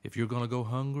 If you're going to go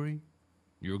hungry,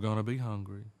 you're going to be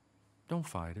hungry. Don't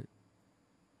fight it.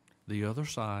 The other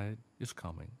side is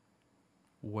coming.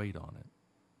 Wait on it.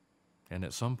 And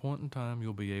at some point in time,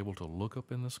 you'll be able to look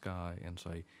up in the sky and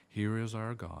say, here is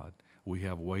our God. We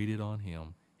have waited on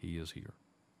him. He is here.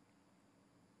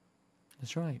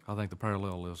 That's right. I think the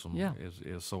parallelism Yeah.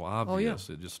 is so obvious.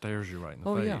 It just stares you right in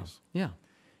the face. Yeah.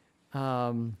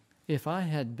 If I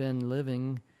had been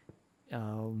living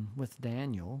with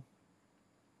Daniel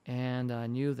and I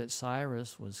knew that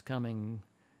Cyrus was coming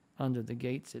under the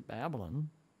gates at Babylon,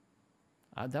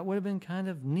 that would have been kind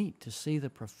of neat to see the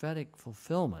prophetic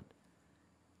fulfillment,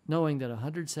 knowing that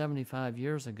 175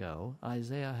 years ago,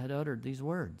 Isaiah had uttered these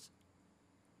words.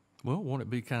 Well, won't it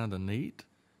be kind of neat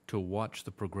to watch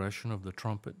the progression of the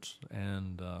trumpets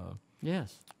and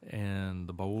Yes. and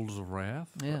the bowls of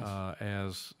wrath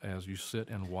Yes. as you sit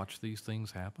and watch these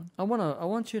things happen? I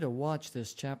want you to watch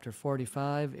this chapter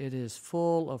 45. It is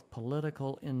full of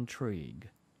political intrigue,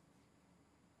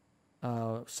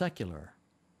 secular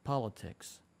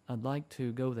politics. I'd like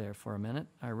to go there for a minute.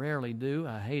 I rarely do.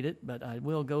 I hate it, but I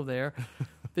will go there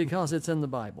because it's in the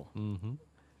Bible. Mm-hmm.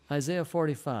 Isaiah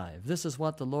 45. This is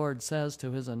what the Lord says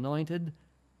to his anointed,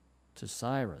 to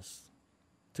Cyrus,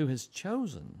 to his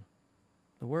chosen.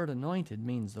 The word anointed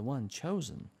means the one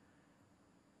chosen.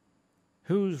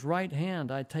 Whose right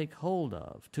hand I take hold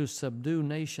of, to subdue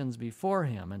nations before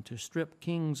him, and to strip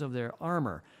kings of their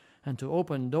armor, and to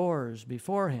open doors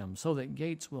before him, so that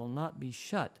gates will not be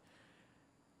shut.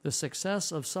 The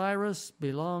success of Cyrus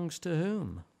belongs to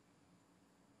whom?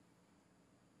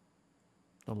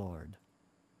 The Lord.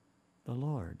 The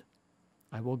Lord.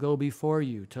 I will go before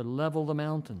you to level the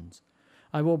mountains.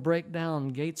 I will break down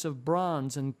gates of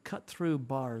bronze and cut through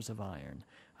bars of iron.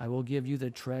 I will give you the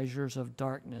treasures of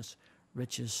darkness,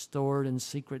 riches stored in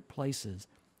secret places,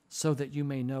 so that you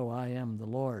may know I am the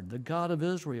Lord, the God of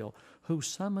Israel, who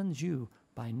summons you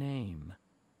by name.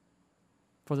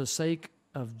 For the sake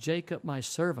of Jacob my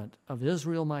servant, of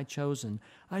Israel my chosen,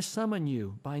 I summon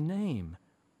you by name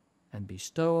and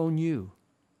bestow on you,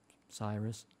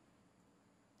 Cyrus,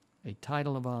 a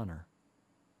title of honor,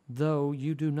 though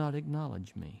you do not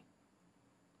acknowledge me.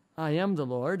 I am the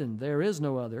Lord, and there is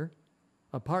no other.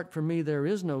 Apart from me there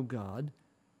is no God.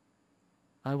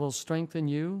 I will strengthen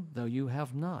you, though you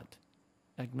have not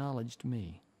acknowledged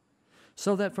me,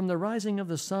 so that from the rising of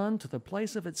the sun to the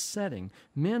place of its setting,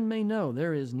 men may know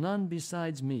there is none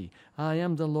besides me. I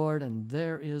am the Lord, and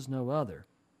there is no other.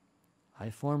 I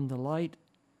form the light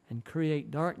and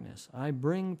create darkness. I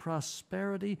bring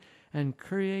prosperity and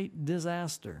create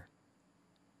disaster.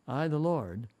 I, the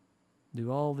Lord,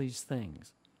 do all these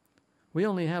things. We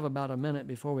only have about a minute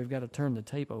before we've got to turn the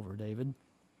tape over, David.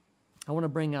 I want to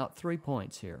bring out 3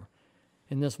 points here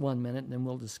in this 1 minute, and then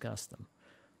we'll discuss them.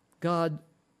 God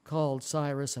called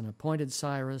Cyrus and appointed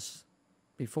Cyrus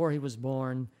before he was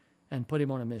born and put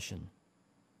him on a mission.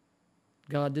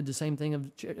 God did the same thing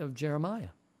of Jeremiah.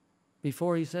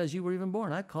 Before he says, you were even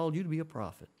born, I called you to be a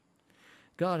prophet.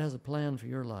 God has a plan for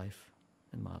your life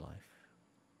and my life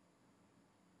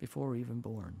before we're even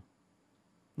born.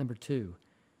 Number 2,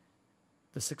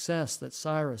 the success that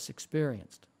Cyrus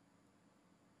experienced.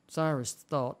 Cyrus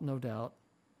thought, no doubt,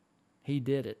 he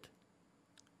did it.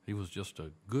 He was just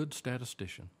a good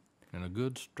statistician and a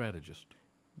good strategist.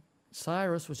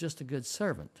 Cyrus was just a good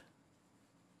servant.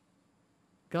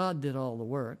 God did all the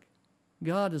work.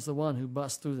 God is the one who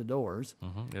busts through the doors.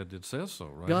 Mm-hmm. It says so,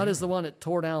 right? God here. is the one that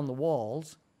tore down the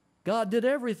walls. God did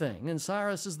everything, and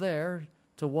Cyrus is there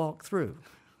to walk through.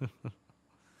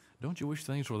 Don't you wish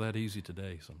things were that easy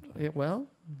today sometimes? Well,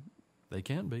 They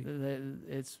can be.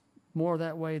 it's more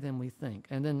that way than we think.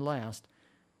 And then last,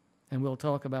 and we'll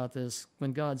talk about this,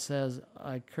 when God says,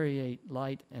 I create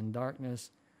light and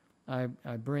darkness, I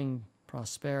bring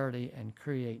prosperity and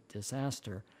create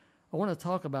disaster. I want to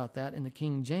talk about that in the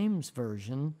King James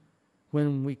Version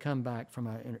when we come back from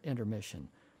our intermission.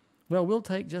 Well, we'll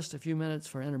take just a few minutes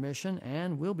for intermission,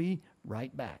 and we'll be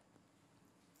right back.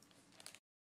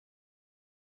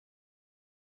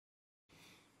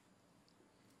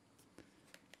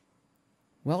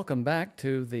 Welcome back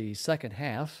to the second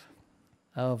half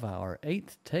of our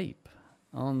 8th tape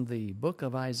on the book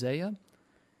of Isaiah.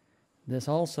 This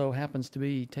also happens to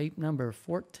be tape number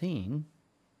 14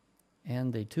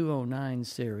 and the 209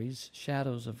 series,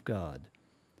 Shadows of God.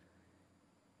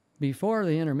 Before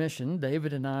the intermission,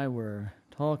 David and I were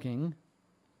talking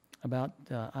about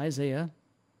Isaiah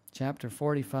chapter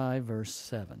 45, verse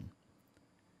 7.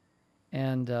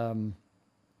 And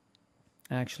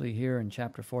actually here in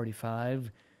chapter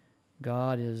 45,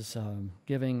 God is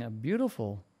giving a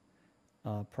beautiful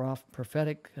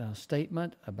prophetic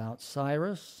statement about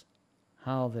Cyrus,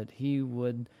 how that he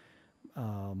would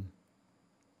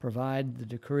provide the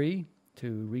decree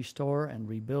to restore and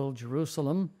rebuild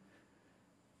Jerusalem.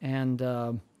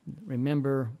 And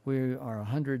remember, we are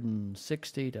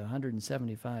 160 to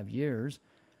 175 years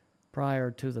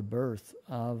prior to the birth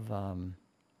of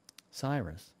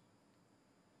Cyrus.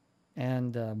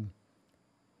 And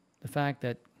the fact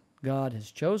that God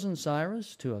has chosen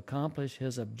Cyrus to accomplish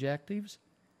his objectives,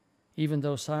 even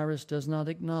though Cyrus does not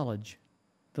acknowledge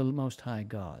the Most High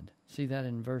God. See that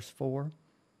in verse 4?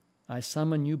 I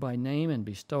summon you by name and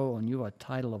bestow on you a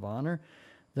title of honor,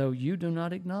 though you do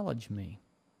not acknowledge me.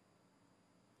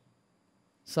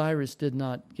 Cyrus did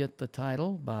not get the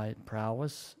title by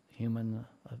prowess,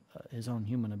 his own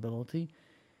human ability.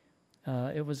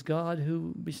 It was God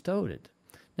who bestowed it.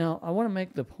 Now, I want to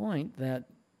make the point that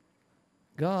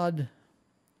God,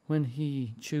 when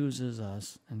He chooses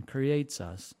us and creates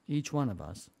us, each one of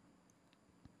us,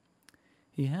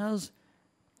 He has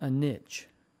a niche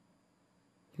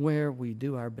where we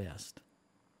do our best.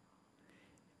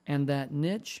 And that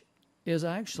niche is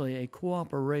actually a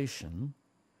cooperation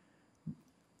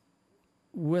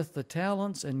with the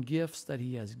talents and gifts that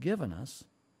He has given us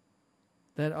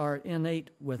that are innate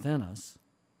within us,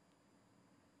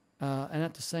 and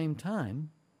at the same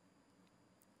time,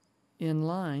 in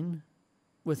line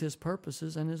with His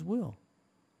purposes and His will.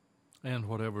 And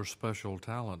whatever special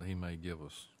talent He may give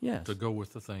us. Yes. To go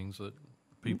with the things that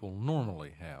people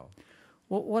normally have.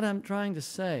 Well, what I'm trying to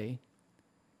say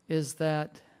is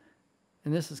that,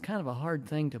 and this is kind of a hard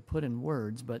thing to put in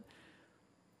words, but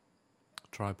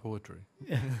try poetry.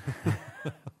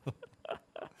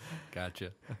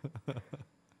 Gotcha.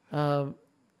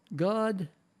 God,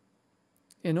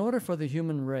 in order for the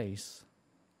human race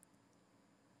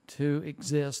to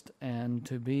exist and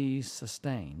to be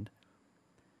sustained,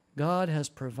 God has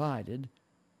provided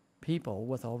people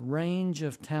with a range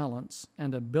of talents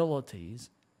and abilities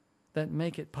that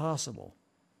make it possible.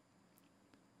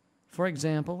 For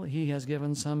example, He has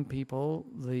given some people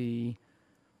the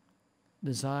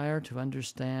desire to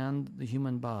understand the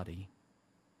human body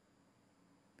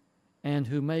and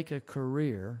who make a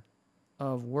career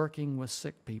of working with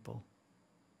sick people.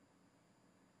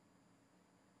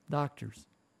 Doctors.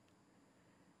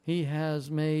 He has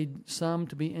made some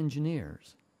to be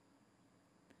engineers.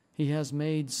 He has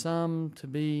made some to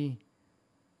be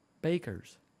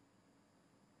bakers.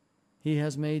 He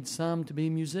has made some to be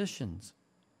musicians.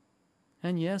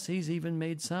 And yes, He's even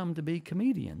made some to be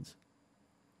comedians.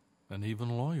 And even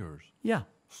lawyers. Yeah.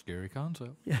 Scary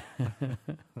concept. Yeah.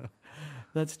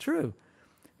 That's true.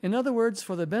 In other words,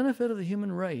 for the benefit of the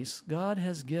human race, God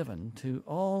has given to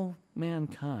all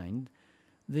mankind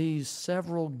these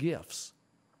several gifts.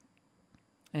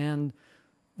 And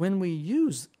when we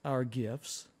use our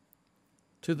gifts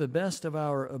to the best of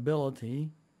our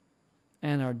ability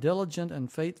and are diligent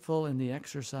and faithful in the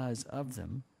exercise of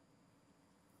them,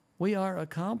 we are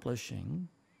accomplishing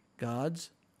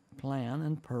God's plan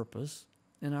and purpose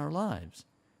in our lives.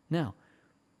 Now,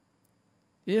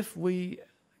 if we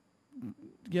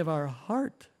give our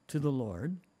heart to the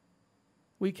Lord,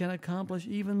 we can accomplish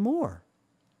even more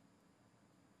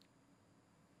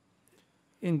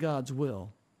in God's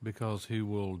will. Because He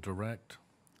will direct.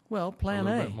 Well, plan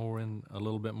a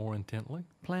little bit more intently.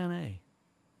 Plan A.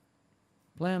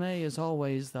 Plan A is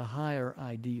always the higher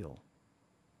ideal.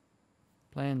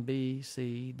 Plan B,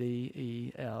 C, D,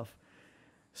 E, F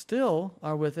still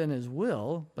are within His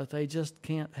will, but they just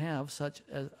can't have such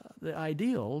as the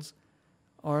ideals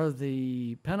or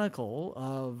the pinnacle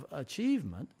of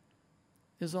achievement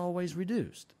is always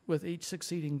reduced with each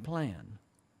succeeding plan.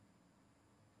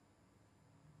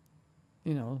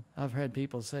 You know, I've heard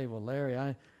people say, well,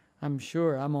 Larry, I'm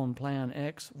sure I'm on plan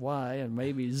X, Y, and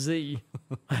maybe Z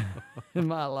in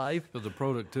my life. But the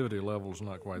productivity level's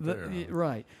not quite there. Huh?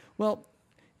 Right. Well,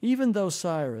 even though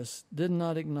Cyrus did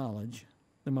not acknowledge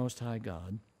the Most High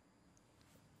God,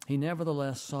 he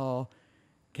nevertheless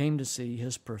came to see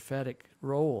his prophetic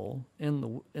role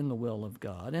in the will of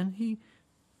God, and he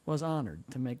was honored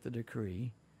to make the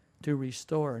decree to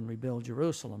restore and rebuild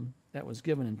Jerusalem that was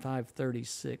given in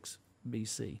 536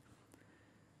 BC.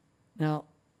 Now,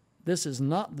 this is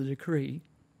not the decree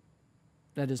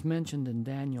that is mentioned in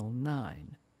Daniel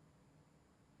 9,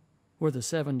 where the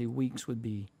 70 weeks would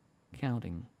be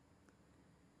counting.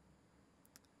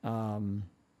 When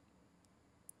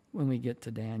we get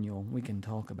to Daniel, we can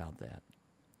talk about that.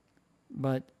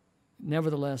 But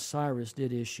nevertheless, Cyrus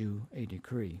did issue a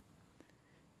decree.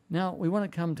 Now, we want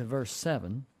to come to verse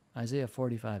 7, Isaiah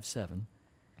 45:7.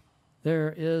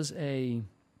 There is a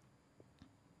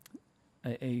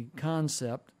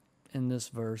concept in this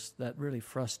verse that really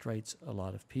frustrates a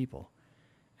lot of people.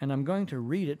 And I'm going to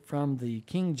read it from the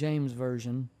King James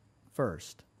Version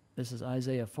first. This is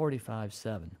Isaiah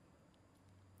 45:7.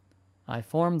 I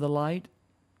form the light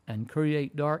and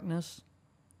create darkness.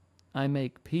 I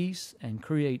make peace and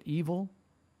create evil.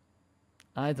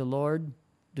 I, the Lord,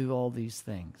 do all these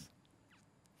things.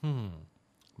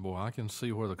 Boy, I can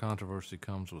see where the controversy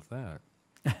comes with that.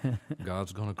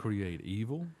 God's going to create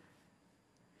evil?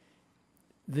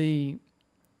 The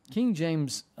King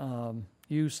James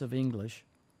use of English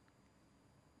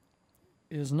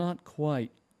is not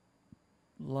quite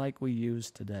like we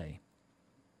use today.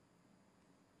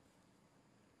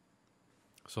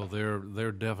 So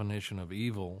their definition of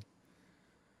evil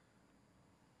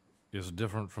is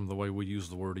different from the way we use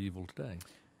the word evil today.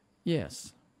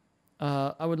 Yes.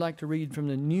 I would like to read from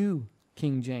the New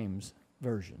King James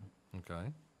Version.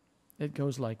 Okay. It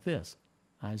goes like this,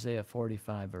 Isaiah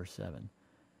 45, verse 7.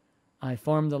 I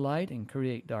form the light and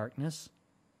create darkness.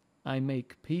 I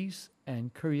make peace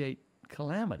and create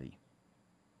calamity.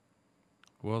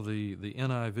 Well, the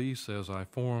NIV says, I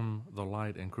form the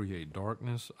light and create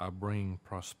darkness. I bring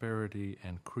prosperity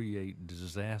and create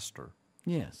disaster.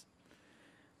 Yes.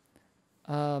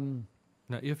 Now,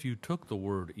 if you took the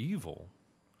word evil,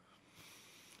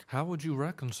 how would you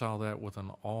reconcile that with an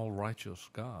all-righteous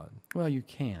God? Well, you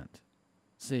can't.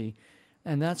 See,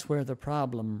 and that's where the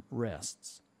problem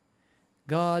rests.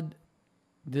 God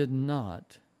did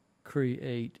not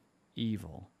create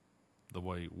evil The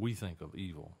way we think of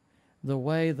evil, the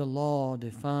way the law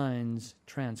defines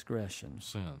transgression.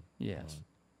 sin. Yes.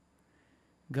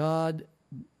 God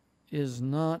is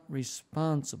not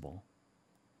responsible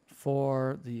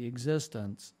for the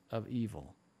existence of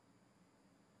evil.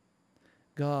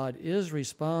 God is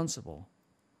responsible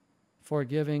for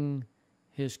giving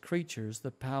his creatures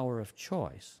the power of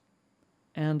choice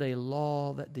and a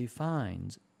law that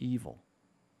defines evil.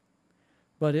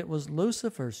 But it was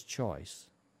Lucifer's choice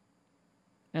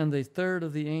and the third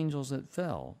of the angels that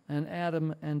fell, and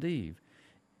Adam and Eve.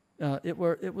 It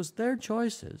was their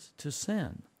choices to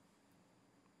sin.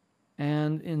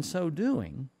 And in so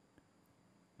doing,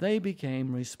 they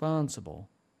became responsible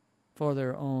for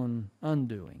their own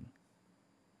undoing.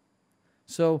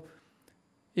 So,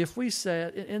 if we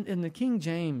say, in the King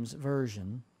James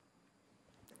Version,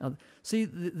 see,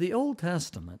 the Old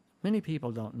Testament, many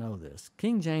people don't know this.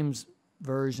 King James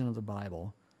Version of the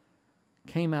Bible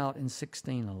came out in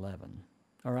 1611,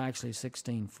 or actually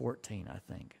 1614, I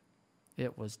think.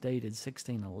 It was dated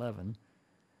 1611,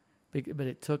 but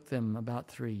it took them about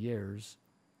 3 years,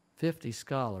 50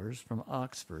 scholars from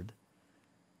Oxford,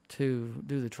 to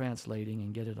do the translating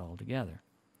and get it all together.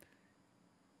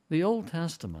 The Old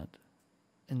Testament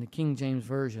in the King James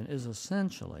Version is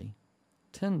essentially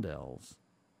Tyndale's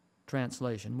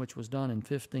translation, which was done in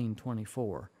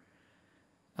 1524.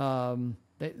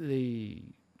 The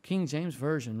King James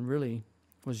Version really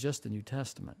was just the New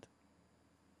Testament.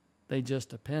 They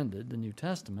just appended the New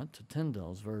Testament to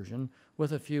Tyndale's version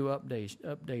with a few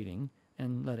updating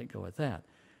and let it go at that.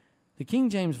 The King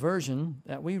James Version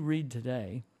that we read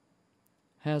today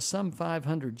has some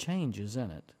 500 changes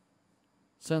in it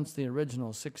since the original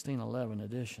 1611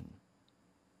 edition,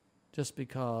 just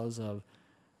because of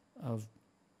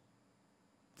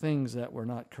things that were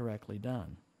not correctly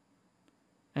done.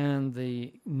 And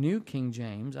the New King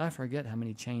James, I forget how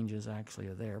many changes actually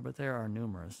are there, but there are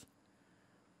numerous.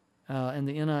 And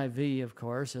the NIV, of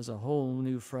course, is a whole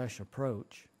new, fresh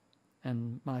approach,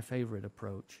 and my favorite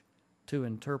approach to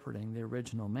interpreting the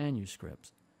original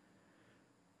manuscripts.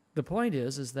 The point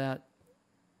is that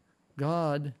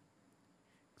God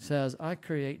says, I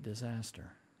create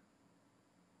disaster.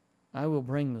 I will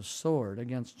bring the sword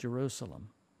against Jerusalem.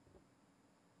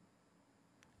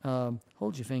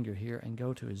 Hold your finger here and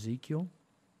go to Ezekiel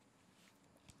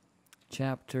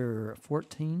chapter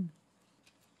 14.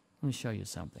 Let me show you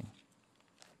something.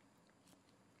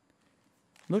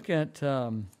 Look at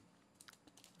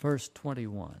verse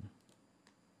 21.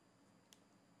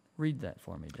 Read that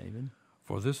for me, David.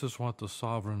 For this is what the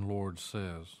sovereign Lord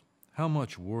says. How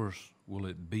much worse will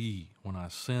it be when I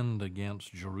send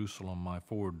against Jerusalem my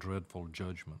 4 dreadful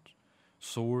judgments,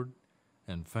 sword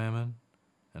and famine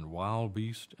and wild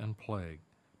beast and plague,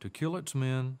 to kill its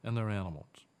men and their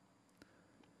animals.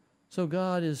 So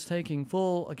God is taking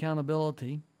full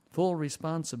accountability, full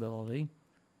responsibility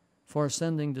for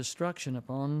sending destruction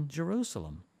upon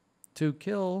Jerusalem to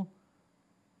kill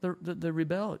the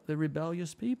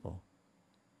rebellious people.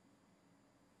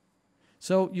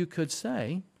 So you could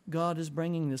say God is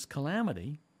bringing this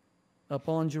calamity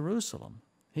upon Jerusalem.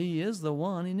 He is the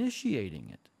one initiating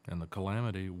it. And the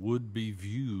calamity would be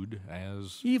viewed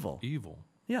as Evil.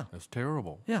 Yeah. As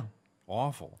terrible, Yeah.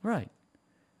 awful. Right.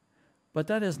 But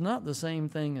that is not the same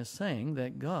thing as saying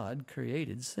that God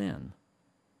created sin.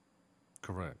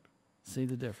 Correct. See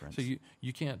the difference? So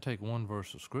you can't take one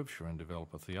verse of Scripture and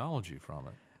develop a theology from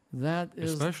it. That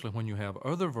is, especially when you have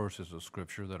other verses of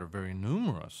Scripture that are very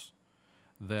numerous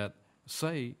that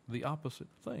say the opposite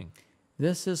thing.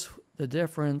 this is the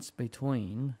difference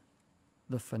between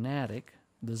the fanatic,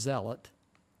 the zealot,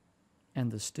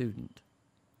 and the student.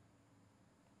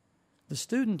 The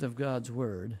student of God's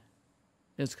Word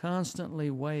is constantly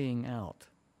weighing out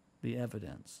the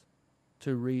evidence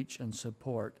to reach and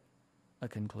support a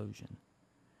conclusion.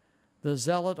 The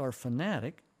zealot or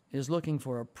fanatic is looking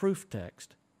for a proof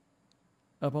text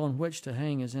upon which to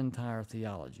hang his entire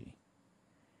theology.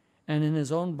 And in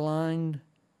his own blind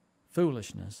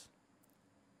foolishness,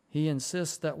 he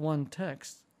insists that one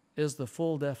text is the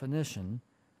full definition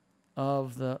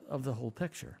of the whole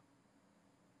picture.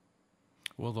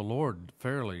 Well, the Lord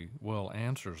fairly well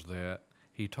answers that.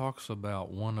 He talks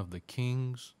about one of the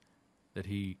kings that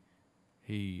he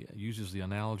uses the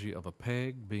analogy of a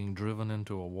peg being driven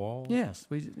into a wall. Yes,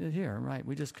 we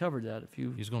just covered that a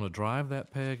few. He's going to drive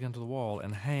that peg into the wall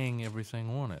and hang everything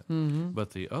on it. Mm-hmm.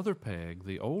 But the other peg,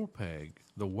 the old peg,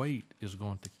 the weight is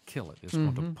going to kill it. It's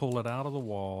Mm-hmm. going to pull it out of the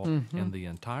wall, and the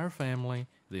entire family,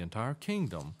 the entire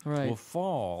kingdom Right. will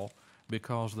fall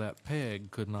because that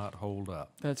peg could not hold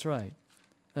up. That's right.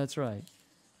 That's right.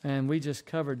 And we just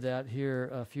covered that here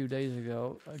a few days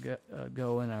ago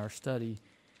in our study.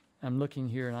 I'm looking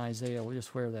here in Isaiah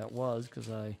just where that was because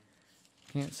I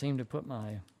can't seem to put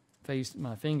my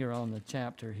finger on the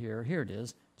chapter here. Here it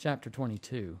is, chapter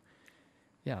 22.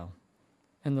 Yeah.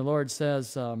 And the Lord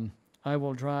says, I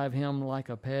will drive him like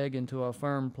a peg into a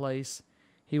firm place.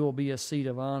 He will be a seat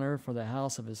of honor for the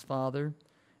house of his father,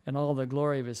 and all the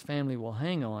glory of his family will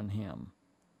hang on him.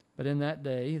 But in that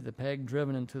day, the peg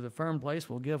driven into the firm place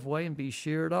will give way and be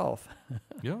sheared off.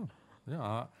 Yeah.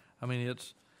 I mean,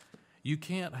 you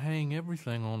can't hang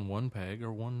everything on one peg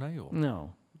or one nail.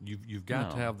 No. You've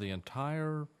got to No. have the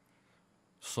entire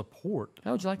support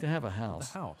How would you like to have a of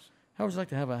house? the house, How would you like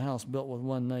to have a house built with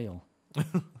one nail?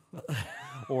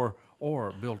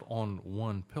 or built on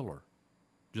one pillar,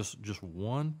 just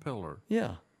one pillar.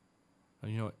 Yeah.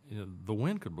 And, the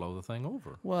wind could blow the thing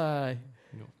over. Why?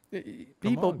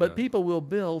 Come on, guys. People will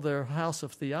build their house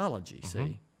of theology,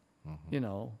 see,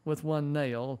 Mm-hmm. with one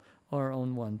nail or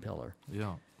on one pillar.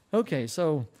 Yeah. Okay,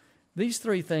 so these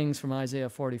three things from Isaiah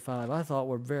 45 I thought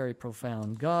were very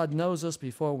profound. God knows us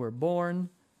before we're born.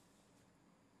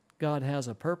 God has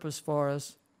a purpose for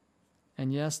us.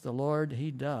 And yes, the Lord,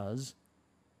 He does.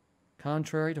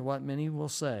 Contrary to what many will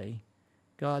say,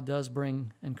 God does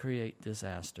bring and create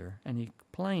disaster. And He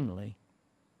plainly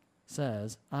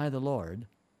says, I, the Lord,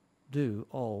 do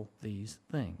all these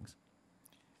things.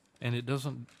 And it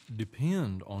doesn't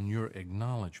depend on your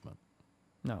acknowledgement.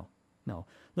 No.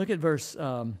 Look at verse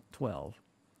 12,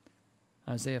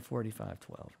 Isaiah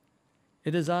 45:12.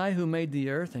 It is I who made the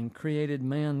earth and created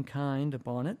mankind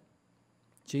upon it.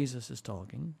 Jesus is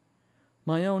talking.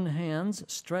 My own hands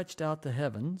stretched out the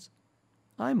heavens.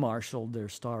 I marshaled their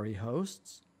starry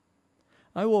hosts.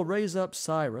 I will raise up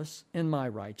Cyrus in my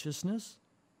righteousness,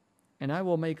 and I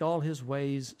will make all his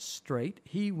ways straight.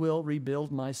 He will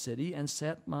rebuild my city and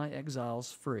set my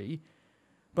exiles free,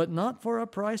 but not for a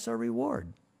price or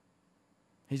reward.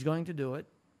 He's going to do it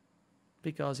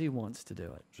because He wants to do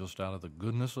it. Just out of the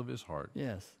goodness of His heart.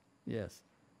 Yes.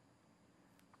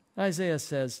 Isaiah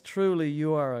says, truly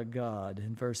you are a God,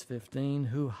 in verse 15,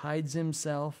 who hides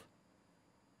Himself,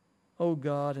 O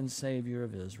God and Savior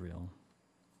of Israel.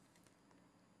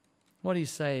 What he's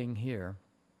saying here,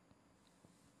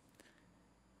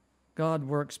 God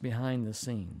works behind the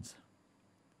scenes.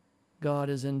 God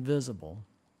is invisible.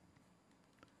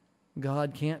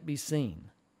 God can't be seen.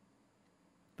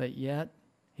 But yet,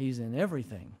 He's in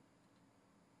everything.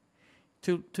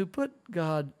 To put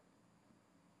God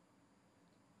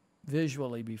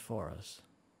visually before us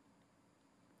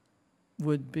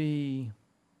would be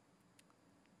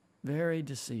very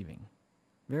deceiving,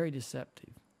 very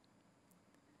deceptive.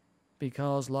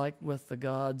 Because like with the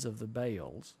gods of the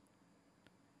Baals,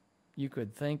 you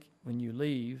could think when you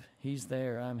leave, he's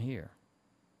there, I'm here.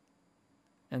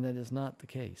 And that is not the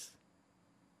case.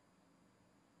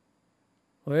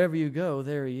 Wherever you go,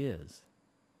 there he is.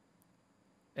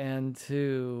 And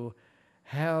to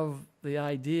have the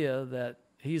idea that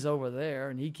he's over there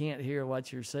and he can't hear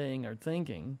what you're saying or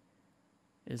thinking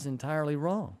is entirely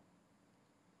wrong.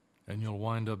 And you'll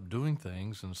wind up doing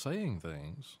things and saying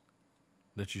things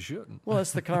that you shouldn't. Well,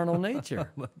 it's the carnal nature.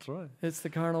 That's right. It's the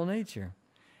carnal nature.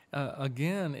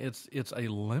 Again, it's a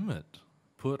limit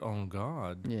put on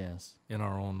God Yes. in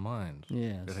our own minds.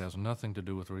 Yes. It has nothing to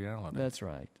do with reality. That's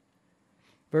right.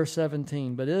 Verse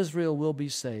 17, but Israel will be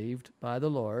saved by the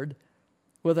Lord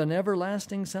with an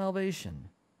everlasting salvation.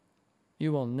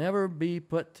 You will never be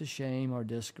put to shame or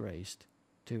disgraced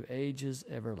to ages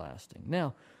everlasting.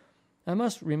 Now, I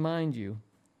must remind you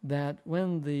that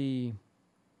in the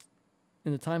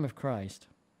time of Christ,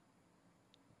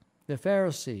 the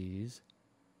Pharisees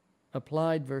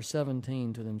applied verse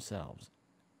 17 to themselves.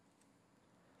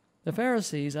 The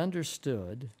Pharisees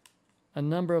understood a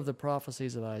number of the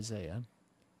prophecies of Isaiah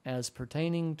as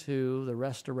pertaining to the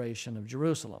restoration of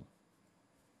Jerusalem.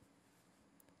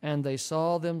 And they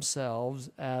saw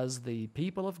themselves as the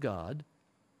people of God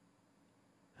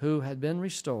who had been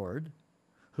restored,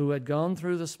 who had gone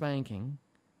through the spanking,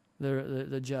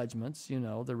 the judgments,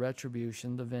 the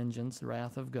retribution, the vengeance, the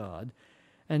wrath of God.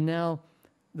 And now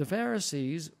the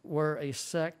Pharisees were a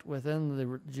sect within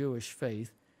the Jewish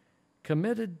faith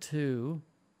committed to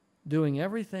doing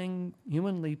everything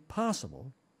humanly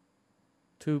possible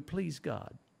to please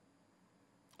God.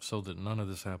 So that none of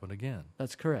this happened again.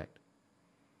 That's correct.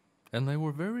 And they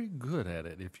were very good at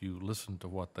it if you listen to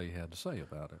what they had to say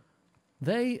about it.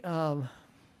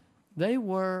 They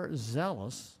were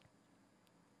zealous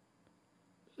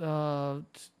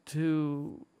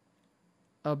to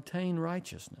obtain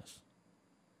righteousness.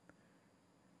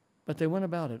 But they went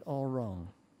about it all wrong.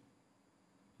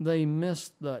 They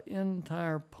missed the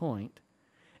entire point.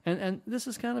 And this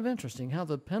is kind of interesting how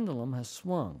the pendulum has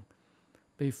swung.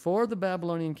 Before the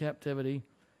Babylonian captivity,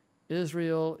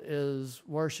 Israel is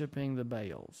worshiping the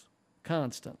Baals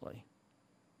constantly.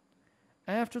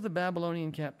 After the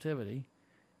Babylonian captivity,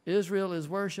 Israel is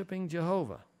worshiping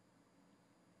Jehovah.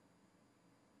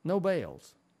 No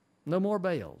Baals. No more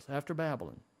Baals after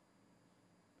Babylon.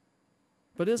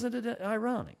 But isn't it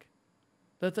ironic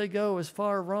that they go as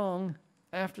far wrong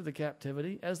after the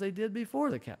captivity as they did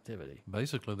before the captivity?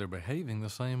 Basically, they're behaving the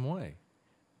same way.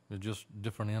 They're just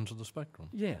different ends of the spectrum.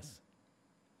 Yes.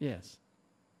 Yes.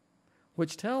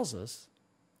 Which tells us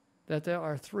that there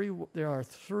are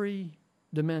three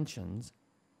dimensions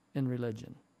in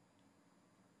religion.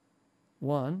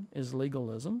 One is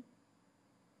legalism.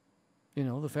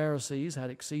 The Pharisees had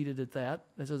exceeded at that.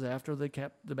 This is after the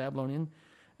Babylonian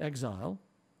exile.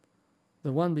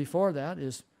 The one before that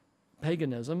is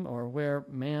paganism, or where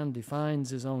man defines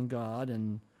his own God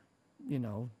and,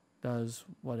 does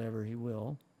whatever he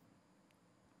will.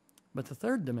 But the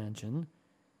third dimension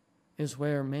is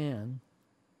where man,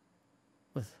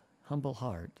 with humble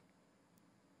heart,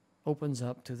 opens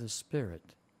up to the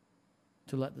Spirit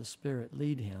to let the Spirit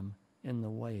lead him in the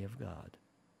way of God.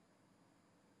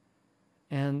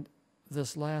 And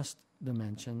this last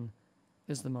dimension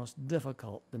is the most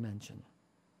difficult dimension,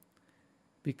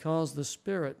 because the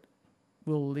Spirit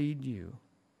will lead you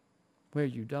where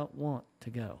you don't want to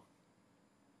go.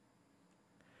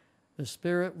 The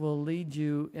Spirit will lead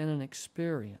you in an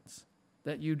experience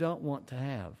that you don't want to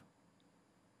have.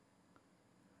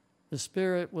 The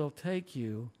Spirit will take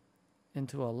you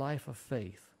into a life of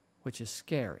faith, which is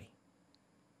scary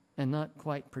and not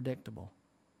quite predictable.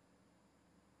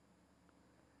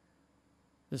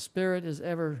 The Spirit is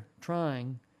ever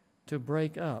trying to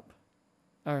break up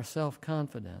our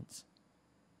self-confidence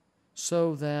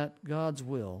so that God's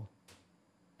will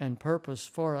and purpose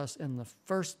for us in the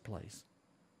first place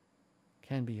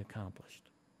can be accomplished.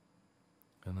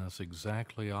 And that's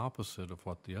exactly opposite of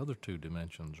what the other two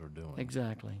dimensions are doing.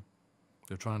 Exactly.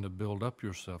 They're trying to build up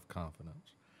your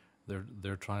self-confidence.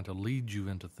 They're trying to lead you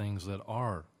into things that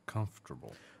are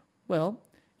comfortable. Well,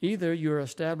 either you're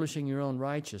establishing your own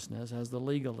righteousness, as the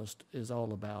legalist is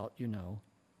all about,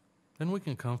 And we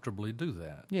can comfortably do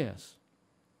that. Yes.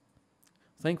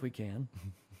 Think we can.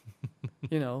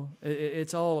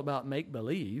 It's all about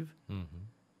make-believe. Mm-hmm.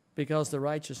 Because the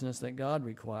righteousness that God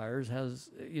requires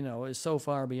is so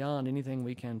far beyond anything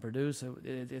we can produce,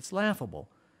 it's laughable.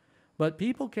 But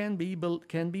people can be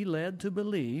led to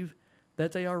believe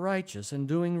that they are righteous and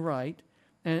doing right,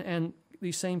 and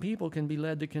these same people can be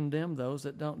led to condemn those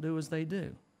that don't do as they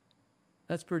do.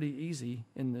 That's pretty easy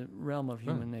in the realm of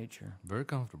human nature. Very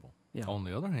comfortable. Yeah. On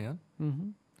the other hand,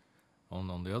 mm-hmm.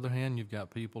 On the other hand, you've got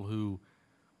people who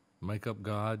make up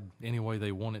God any way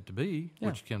they want it to be, Yeah.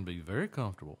 which can be very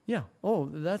comfortable. Yeah. Oh,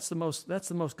 that's the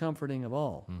most comforting of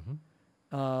all.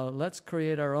 Let's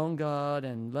create our own God,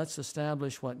 and let's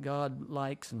establish what God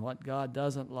likes and what God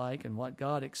doesn't like and what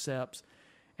God accepts,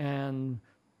 and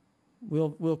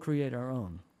we'll create our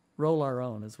own, roll our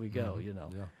own as we go. You know.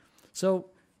 Yeah. So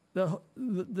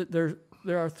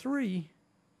there are three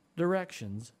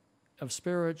directions of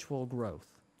spiritual growth,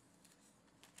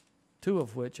 two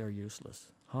of which are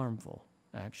useless, harmful,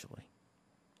 actually.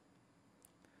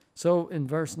 So in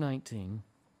verse 19,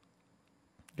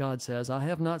 God says, I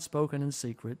have not spoken in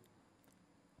secret,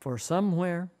 for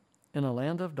somewhere in a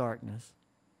land of darkness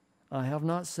I have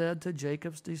not said to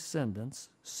Jacob's descendants,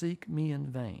 seek me in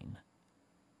vain.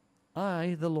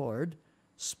 I, the Lord,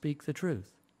 speak the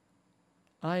truth.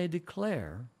 I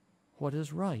declare what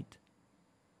is right.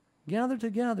 Gather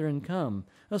together and come.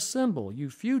 Assemble, you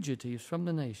fugitives from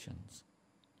the nations.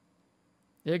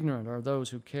 Ignorant are those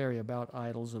who carry about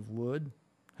idols of wood,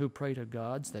 who pray to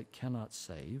gods that cannot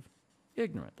save.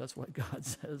 Ignorant, that's what God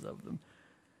says of them.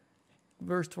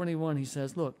 Verse 21, he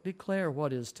says, look, declare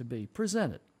what is to be.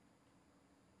 Present it.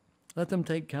 Let them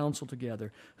take counsel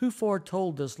together. Who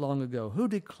foretold this long ago? Who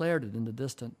declared it in the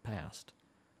distant past?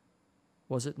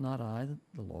 Was it not I,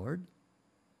 the Lord?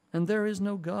 And there is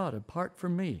no God apart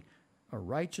from me, a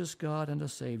righteous God and a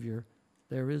Savior.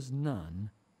 There is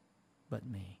none but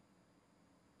me.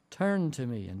 Turn to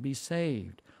me and be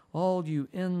saved, all you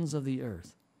ends of the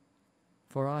earth.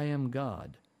 For I am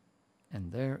God,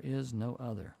 and there is no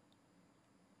other.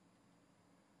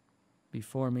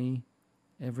 Before me,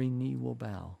 every knee will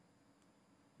bow.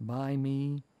 By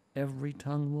me, every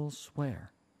tongue will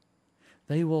swear.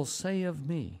 They will say of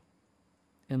me,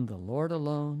 in the Lord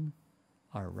alone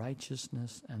are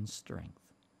righteousness and strength.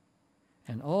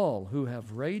 And all who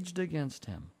have raged against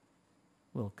him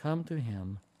will come to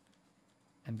him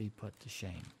and be put to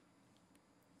shame.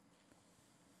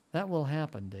 That will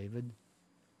happen, David,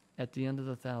 at the end of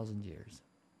the 1,000 years.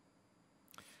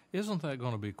 Isn't that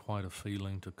going to be quite a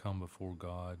feeling to come before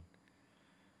God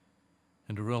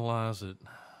and to realize that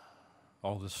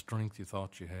all the strength you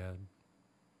thought you had,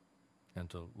 and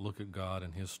to look at God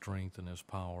and his strength and his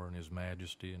power and his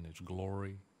majesty and his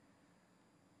glory?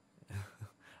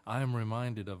 I am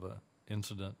reminded of an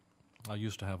incident. I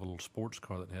used to have a little sports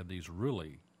car that had these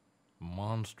really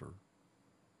monster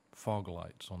fog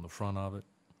lights on the front of it,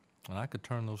 and I could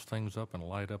turn those things up and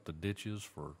light up the ditches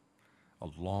for a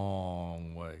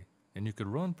long way, and you could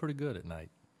run pretty good at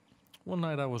night. One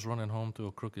night I was running home through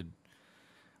a crooked,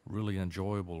 really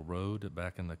enjoyable road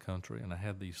back in the country, and I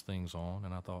had these things on,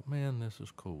 and I thought, man, this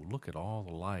is cool. Look at all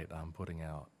the light I'm putting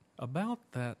out. About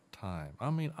that time,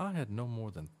 I mean, I had no more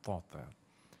than thought that.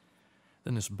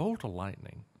 Then this bolt of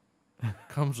lightning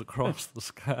comes across the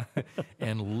sky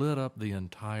and lit up the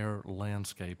entire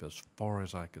landscape as far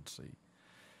as I could see.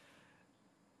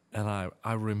 And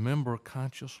I remember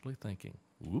consciously thinking,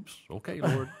 oops, okay,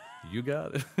 Lord, you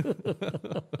got it.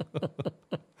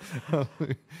 I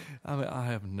mean, I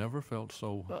have never felt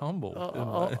so humble in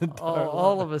my entire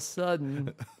all life. of a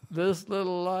sudden, this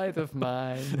little light of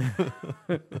mine.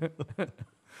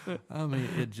 I mean,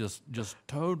 it just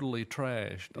totally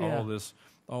trashed Yeah.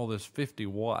 all this 50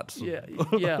 watts. Yeah,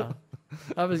 yeah.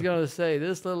 I was going to say,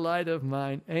 this little light of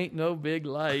mine ain't no big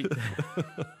light.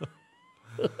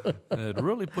 It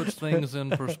really puts things in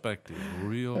perspective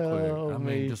real quick. Oh, I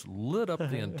me. mean, just lit up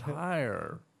the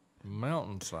entire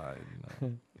mountainside.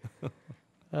 You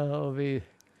know.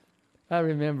 I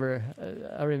remember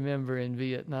in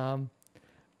Vietnam,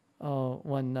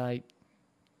 one night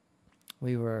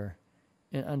we were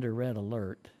under red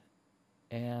alert,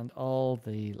 and all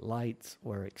the lights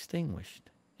were extinguished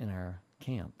in our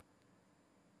camp.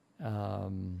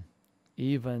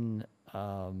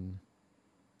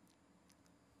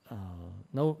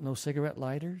 No cigarette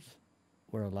lighters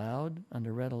were allowed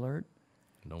under red alert.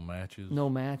 No matches. No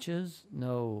matches,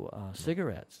 no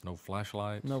cigarettes, No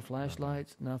flashlights. no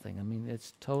flashlights, nothing. I mean,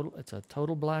 it's a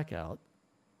total blackout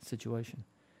situation.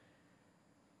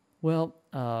 Well,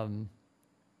 I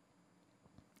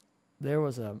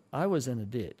was in a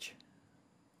ditch.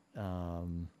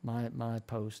 My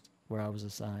post where I was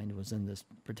assigned was in this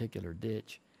particular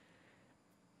ditch.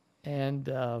 And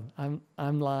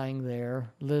I'm lying there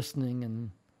listening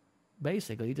and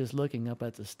basically just looking up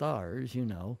at the stars, you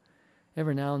know.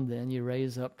 Every now and then you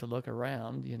raise up to look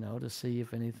around, you know, to see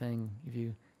if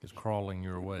you... It's crawling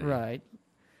your way. Right.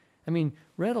 I mean,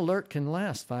 red alert can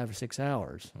last 5 or 6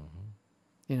 hours. Mm-hmm.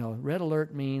 You know, red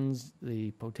alert means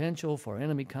the potential for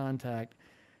enemy contact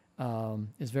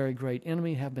is very great.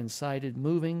 Enemy have been sighted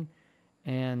moving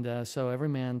And so every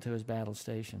man to his battle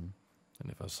station.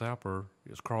 And if a sapper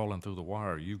is crawling through the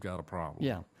wire, you've got a problem.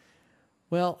 Yeah.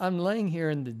 Well, I'm laying here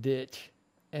in the ditch,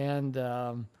 and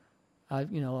I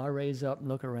raise up and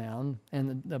look around,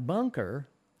 and the bunker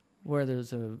where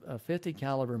there's a 50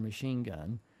 caliber machine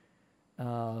gun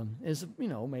is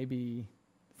maybe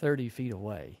 30 feet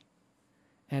away,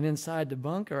 and inside the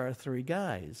bunker are three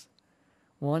guys.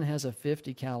 One has a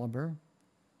 50 caliber,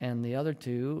 and the other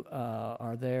two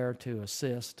are there to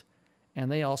assist,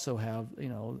 and they also have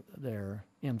their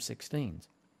M16s.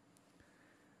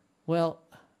 Well,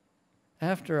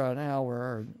 after an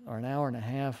hour or an hour and a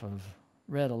half of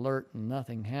red alert and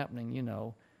nothing happening,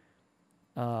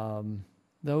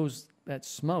 that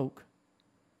smoke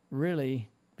really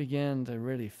began to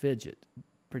really fidget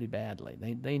pretty badly.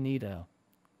 They need a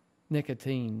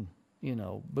nicotine,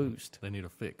 boost. They need a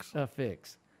fix. A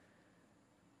fix.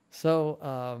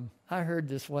 So I heard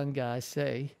this one guy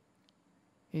say,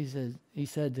 he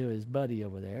said to his buddy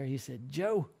over there, he said,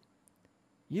 "Joe,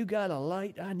 you got a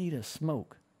light? I need a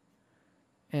smoke."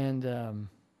 And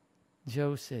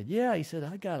Joe said, "Yeah." He said,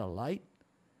 "I got a light."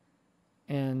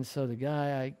 And so the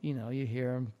guy, you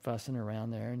hear him fussing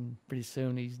around there, and pretty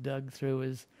soon he's dug through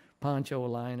his poncho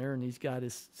liner and he's got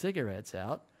his cigarettes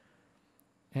out.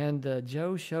 And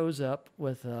Joe shows up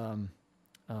with a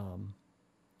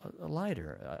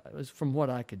lighter, it was from what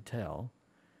I could tell.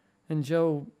 And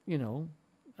Joe,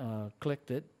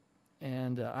 clicked it,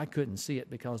 and I couldn't see it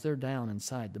because they're down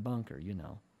inside the bunker,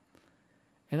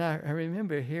 And I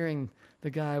remember hearing the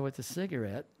guy with the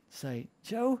cigarette say,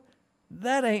 "Joe,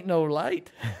 that ain't no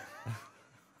light."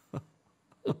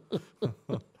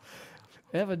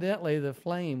 Evidently,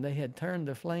 they had turned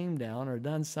the flame down or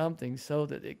done something so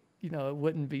that it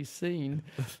wouldn't be seen,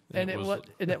 and it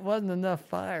wasn't enough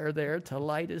fire there to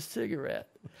light his cigarette.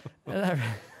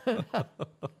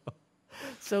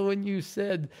 So when you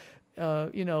said,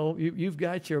 you've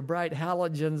got your bright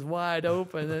halogens wide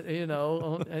open,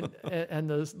 and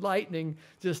the lightning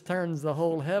just turns the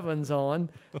whole heavens on.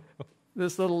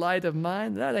 This little light of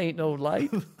mine, that ain't no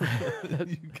light.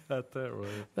 You got that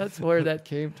right. That's where that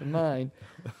came to mind.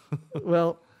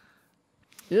 Well,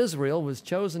 Israel was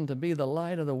chosen to be the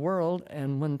light of the world,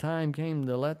 and when time came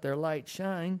to let their light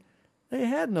shine, they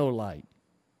had no light.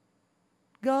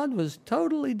 God was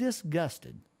totally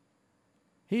disgusted.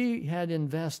 He had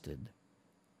invested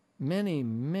many,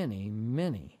 many,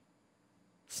 many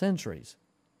centuries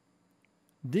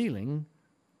dealing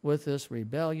with this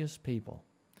rebellious people.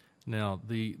 Now,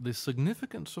 the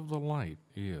significance of the light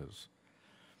is,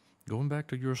 going back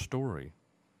to your story,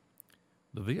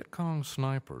 the Viet Cong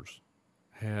snipers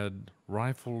had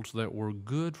rifles that were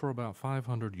good for about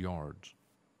 500 yards.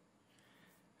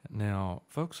 Now,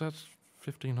 folks, that's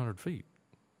 1,500 feet.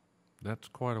 That's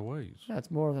quite a ways. That's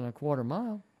more than a quarter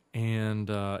mile. And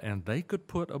they could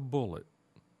put a bullet,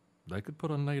 they could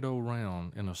put a NATO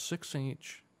round in a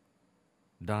 6-inch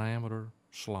diameter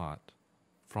slot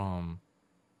from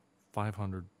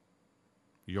 500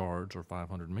 yards or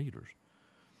 500 meters.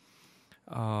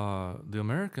 The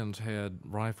Americans had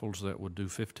rifles that would do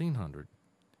 1,500.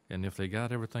 And if they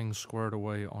got everything squared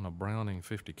away on a Browning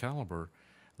 50 caliber,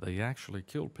 they actually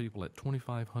killed people at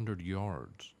 2,500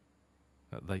 yards.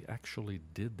 They actually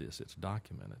did this. It's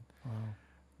documented. Wow.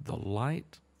 The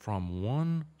light from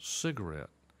one cigarette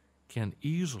can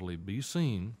easily be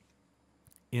seen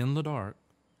in the dark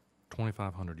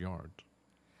 2,500 yards.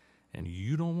 And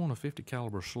you don't want a 50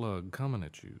 caliber slug coming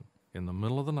at you in the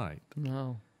middle of the night.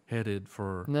 No. Headed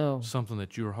for something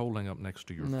that you're holding up next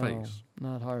to your face.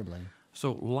 Not hardly.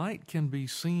 So light can be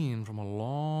seen from a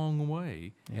long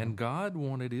way, and God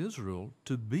wanted Israel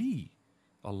to be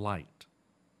a light.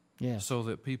 Yes. So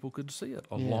that people could see it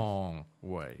a long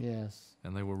way. Yes.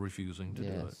 And they were refusing to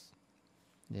do it.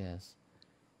 Yes.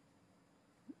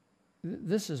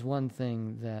 This is one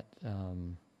thing that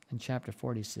in chapter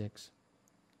 46,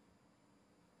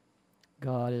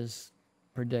 God is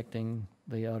predicting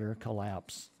the utter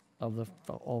collapse of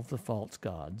the false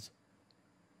gods.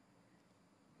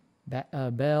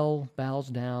 Bel bows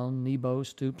down, Nebo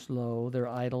stoops low, their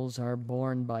idols are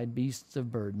borne by beasts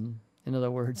of burden. In other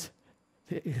words,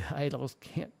 the idols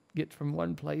can't get from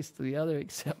one place to the other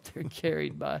except they're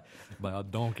carried by a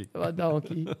donkey. A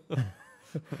donkey.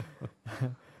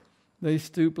 They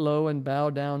stoop low and bow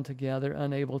down together,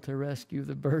 unable to rescue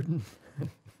the burden.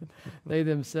 They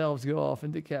themselves go off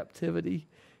into captivity.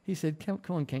 He said, come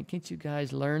on, can't you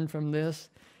guys learn from this?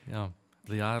 Yeah,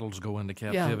 the idols go into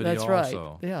captivity that's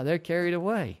also. Right. Yeah, they're carried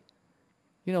away.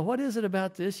 What is it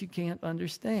about this you can't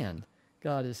understand?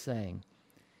 God is saying.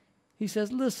 He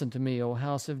says, listen to me, O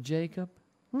house of Jacob.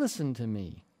 Listen to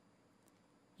me.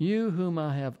 you whom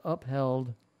I have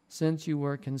upheld since you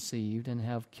were conceived and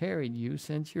have carried you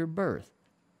since your birth.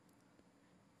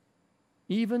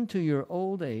 Even to your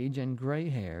old age and gray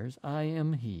hairs, I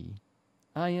am He.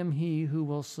 I am He who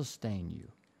will sustain you.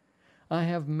 I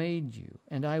have made you,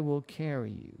 and I will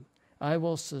carry you. I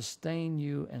will sustain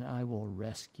you, and I will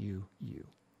rescue you.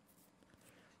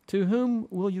 To whom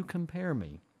will you compare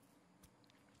me,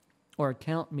 or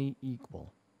count me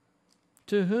equal?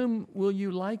 To whom will you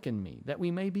liken me, that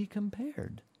we may be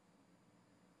compared?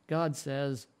 God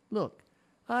says, look,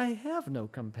 I have no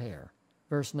compare.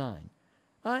 Verse 9,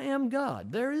 I am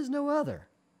God, there is no other.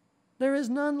 There is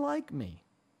none like me.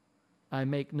 I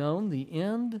make known the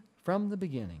end from the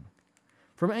beginning,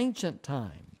 from ancient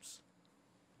times,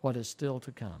 what is still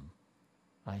to come.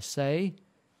 I say,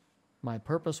 my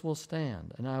purpose will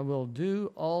stand, and I will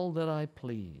do all that I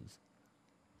please.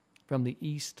 From the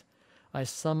east I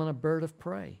summon a bird of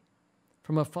prey,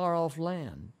 from a far-off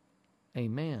land, a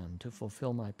man to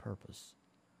fulfill my purpose.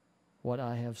 What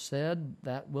I have said,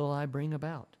 that will I bring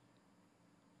about.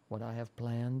 What I have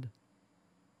planned,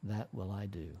 that will I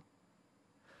do.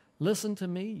 Listen to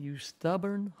me, you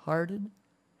stubborn-hearted,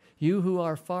 you who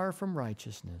are far from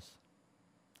righteousness.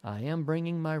 I am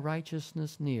bringing my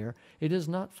righteousness near. It is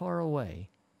not far away,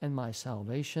 and my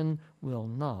salvation will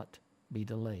not be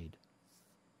delayed.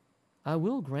 I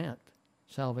will grant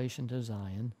salvation to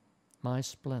Zion, my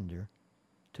splendor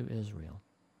to Israel.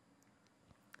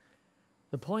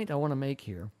 The point I want to make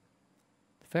here,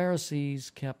 the Pharisees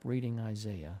kept reading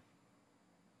Isaiah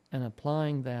and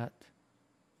applying that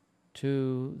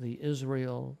to the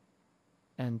Israel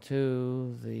and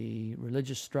to the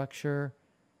religious structure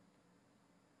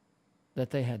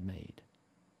that they had made,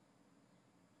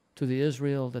 to the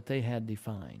Israel that they had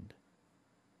defined.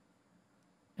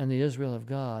 And the Israel of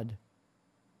God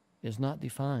is not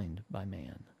defined by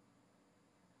man.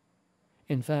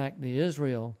 In fact, the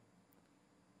Israel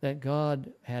that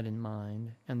God had in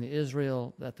mind and the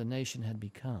Israel that the nation had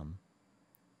become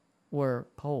were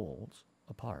poles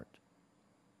apart.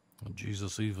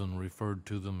 Jesus even referred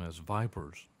to them as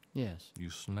vipers. Yes.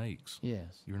 You snakes.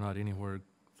 Yes. You're not anywhere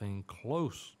thing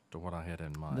close to what I had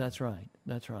in mind. That's right.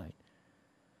 That's right.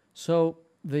 So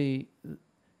it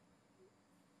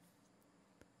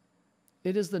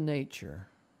is the nature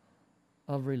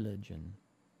of religion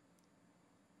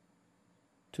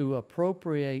to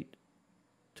appropriate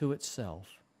to itself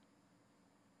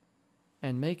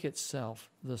and make itself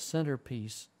the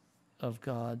centerpiece of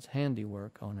God's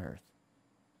handiwork on earth.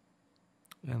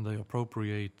 And they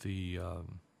appropriate the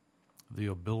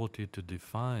ability to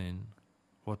define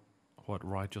what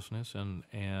righteousness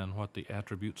and what the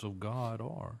attributes of God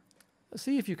are.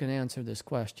 See if you can answer this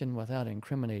question without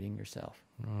incriminating yourself.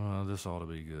 This ought to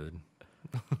be good.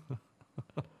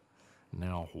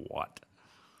 Now what?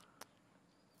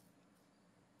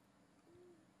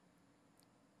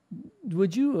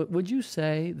 Would you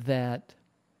say that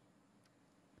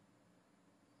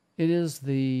it is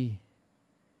the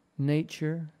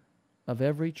nature of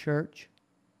every church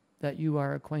that you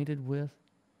are acquainted with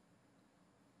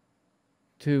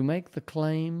to make the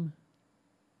claim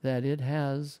that it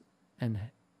has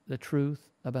the truth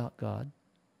about God?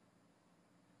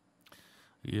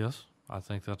 Yes, I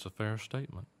think that's a fair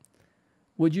statement.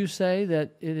 Would you say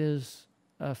that it is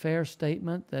a fair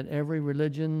statement that every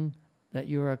religion that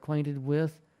you are acquainted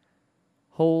with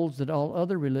holds that all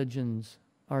other religions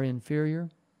are inferior?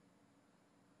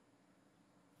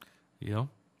 Yeah,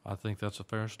 I think that's a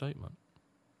fair statement.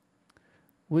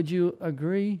 Would you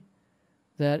agree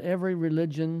that every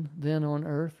religion then on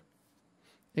earth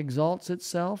exalts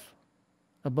itself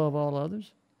above all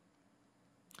others?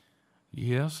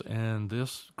 Yes, and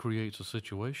this creates a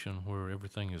situation where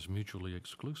everything is mutually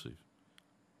exclusive.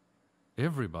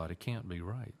 Everybody can't be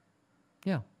right.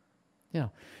 Yeah.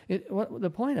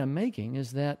 The point I'm making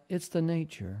is that it's the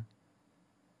nature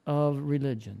of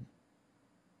religion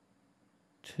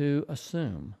to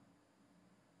assume,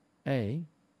 A,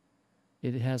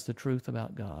 it has the truth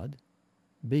about God,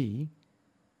 B,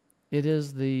 it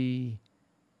is the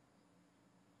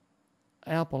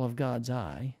apple of God's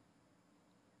eye,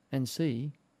 and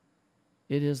C,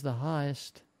 it is the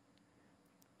highest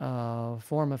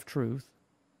form of truth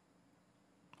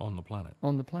on the planet.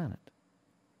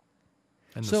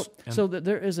 And so that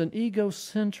there is an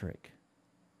egocentric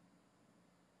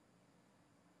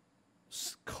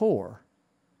core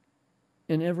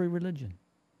in every religion.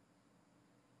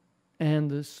 And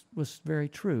this was very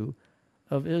true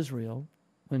of Israel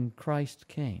when Christ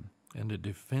came. And it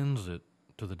defends it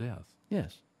to the death.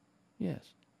 Yes.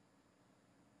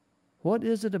 What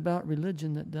is it about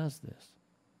religion that does this?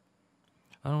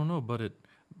 I don't know, but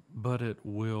it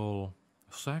will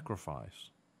sacrifice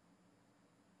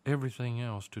everything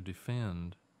else to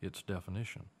defend its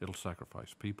definition. It'll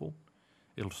sacrifice people,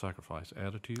 it'll sacrifice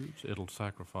attitudes, it'll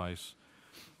sacrifice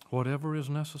whatever is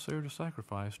necessary to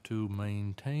sacrifice to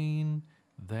maintain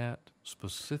that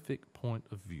specific point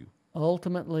of view.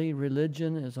 Ultimately,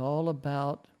 religion is all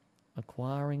about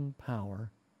acquiring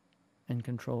power and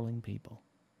controlling people.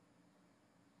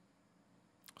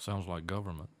 Sounds like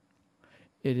government.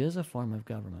 It is a form of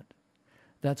government.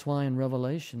 That's why in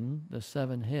Revelation, the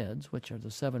 7 heads, which are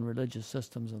the 7 religious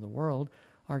systems of the world,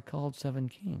 are called 7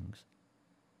 kings.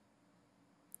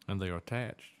 And they are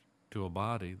attached to a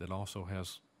body that also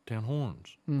has 10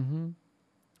 horns,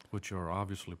 which are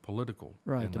obviously political.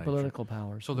 Right, in the nature. political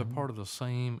powers. So they're part of the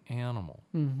same animal.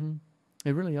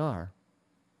 They really are.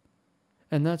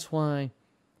 And that's why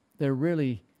they're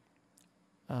really,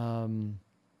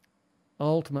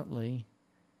 ultimately,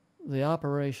 the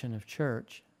operation of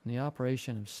church and the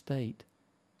operation of state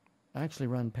actually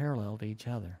run parallel to each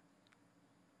other.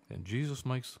 And Jesus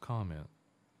makes the comment,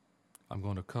 I'm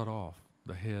going to cut off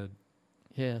the head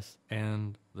Yes.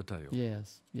 and the tail.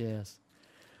 Yes, yes.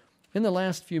 In the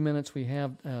last few minutes we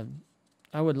have,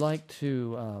 I would like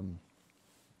to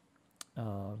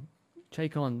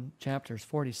take on chapters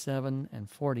 47 and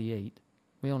 48.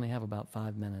 We only have about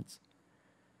 5 minutes.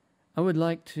 I would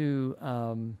like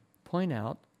to point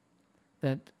out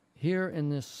that here in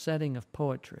this setting of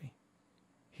poetry,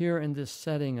 here in this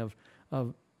setting of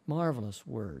marvelous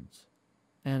words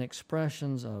and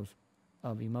expressions of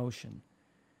emotion,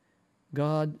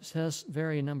 God says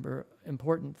very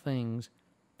important things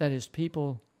that his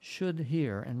people should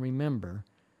hear and remember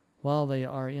while they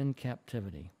are in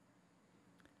captivity.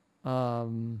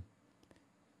 And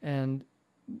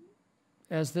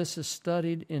as this is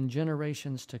studied in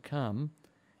generations to come,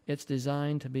 it's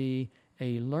designed to be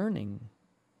a learning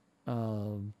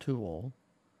tool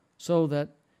so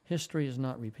that history is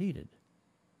not repeated.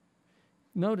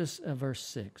 Notice verse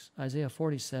 6, Isaiah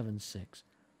 47:6.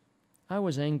 I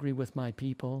was angry with my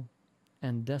people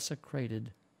and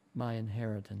desecrated my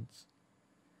inheritance.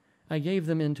 I gave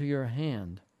them into your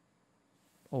hand,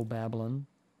 O Babylon,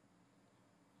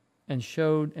 and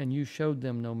you showed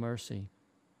them no mercy.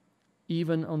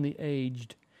 Even on the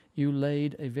aged you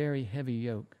laid a very heavy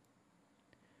yoke.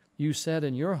 You said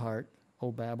in your heart,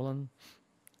 O Babylon,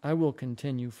 I will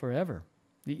continue forever,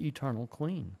 the eternal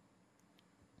queen.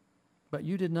 But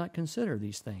you did not consider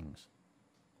these things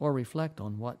or reflect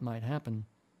on what might happen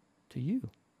to you.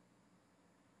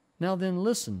 Now then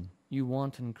listen, you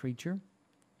wanton creature,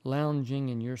 lounging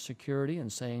in your security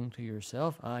and saying to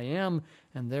yourself, I am,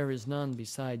 and there is none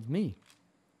besides me.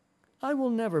 I will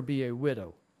never be a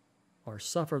widow or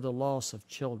suffer the loss of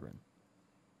children.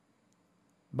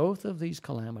 Both of these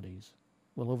calamities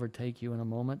will overtake you in a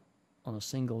moment, on a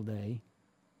single day,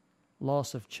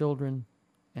 loss of children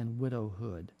and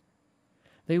widowhood.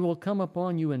 They will come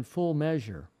upon you in full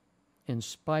measure, in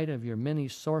spite of your many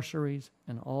sorceries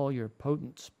and all your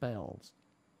potent spells.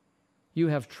 You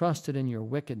have trusted in your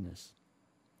wickedness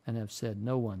and have said,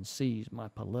 no one sees my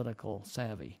political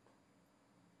savvy.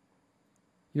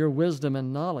 Your wisdom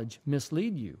and knowledge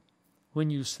mislead you when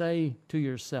you say to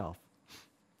yourself,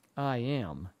 I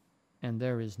am, and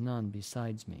there is none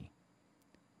besides me.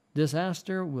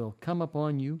 Disaster will come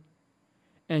upon you,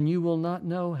 and you will not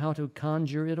know how to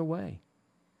conjure it away.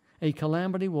 A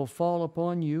calamity will fall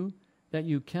upon you that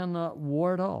you cannot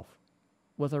ward off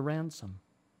with a ransom.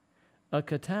 A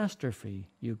catastrophe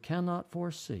you cannot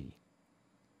foresee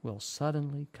will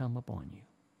suddenly come upon you.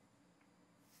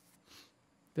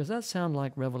 Does that sound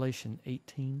like Revelation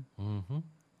 18? Mm-hmm.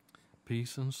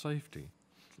 Peace and safety.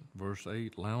 Verse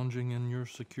 8, lounging in your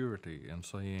security and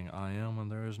saying, I am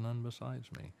and there is none besides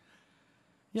me.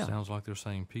 Yeah. Sounds like they're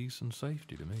saying peace and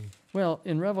safety to me. Well,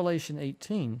 in Revelation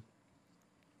 18,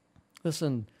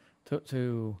 listen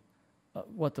to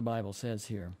what the Bible says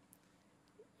here.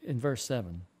 In verse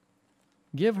 7,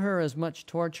 give her as much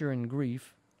torture and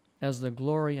grief as the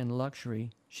glory and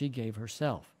luxury she gave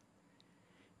herself.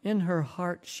 In her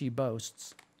heart she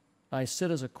boasts, I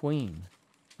sit as a queen.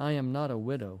 I am not a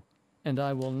widow, and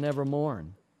I will never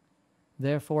mourn.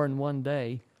 Therefore in one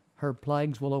day her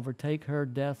plagues will overtake her,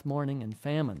 death, mourning, and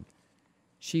famine.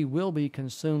 She will be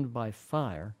consumed by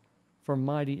fire, for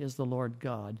mighty is the Lord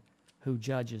God who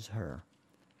judges her.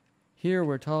 Here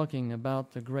we're talking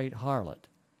about the great harlot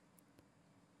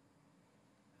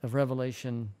of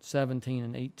Revelation 17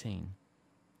 and 18.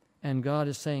 And God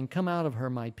is saying, come out of her,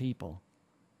 my people,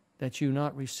 that you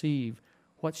not receive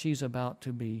what she's about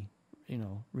to be,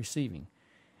 receiving.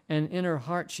 And in her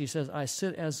heart she says, I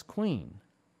sit as queen.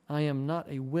 I am not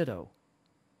a widow.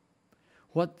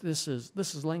 what this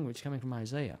is language coming from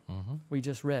Isaiah. Mm-hmm. We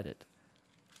just read it.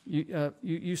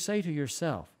 You say to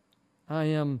yourself, I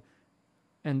am,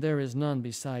 and there is none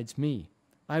besides me.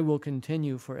 I will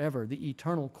continue forever, the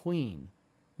eternal queen,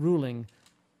 ruling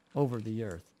over the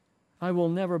earth. I will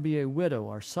never be a widow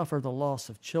or suffer the loss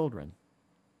of children.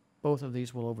 Both of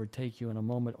these will overtake you in a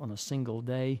moment on a single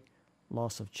day,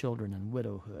 loss of children and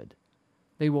widowhood.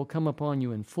 They will come upon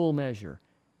you in full measure,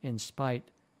 in spite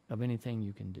of anything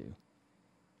you can do.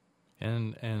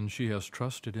 And she has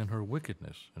trusted in her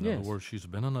wickedness. In Yes. other words, she's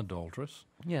been an adulteress.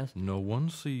 Yes. No one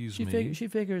sees She me. she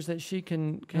figures that she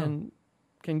can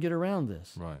get around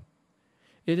this. Right.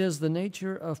 It is the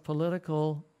nature of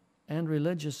political and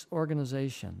religious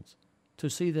organizations to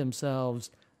see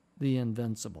themselves the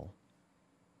invincible.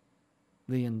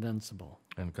 The invincible.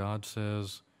 And God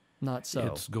says, Not so.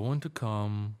 it's going to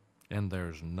come, and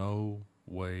there's no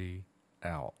way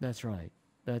out. That's right.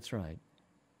 That's right.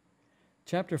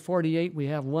 Chapter 48, we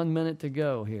have 1 minute to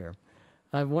go here.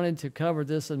 I wanted to cover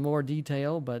this in more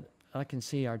detail, but I can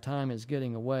see our time is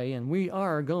getting away, and we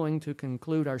are going to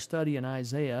conclude our study in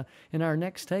Isaiah in our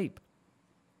next tape.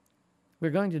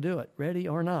 We're going to do it, ready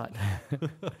or not.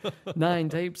 9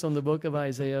 tapes on the book of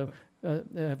Isaiah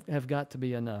have got to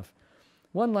be enough.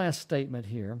 One last statement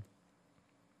here.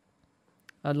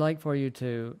 I'd like for you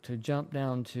to jump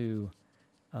down to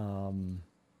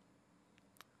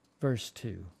verse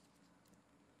 2.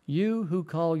 You who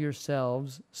call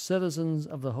yourselves citizens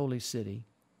of the holy city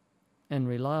and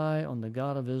rely on the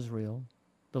God of Israel,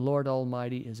 the Lord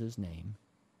Almighty is his name.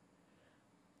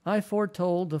 I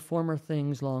foretold the former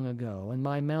things long ago, and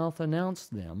my mouth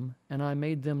announced them, and I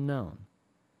made them known.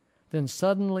 Then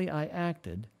suddenly I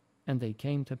acted, and they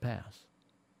came to pass.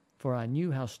 For I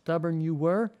knew how stubborn you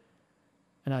were,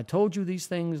 and I told you these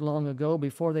things long ago.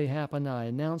 Before they happened, I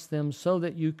announced them so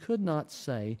that you could not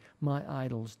say, my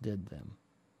idols did them.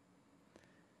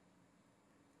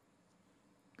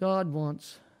 God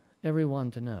wants everyone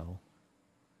to know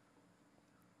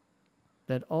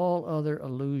that all other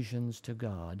allusions to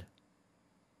God,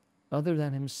 other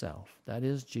than himself, that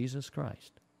is Jesus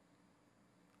Christ,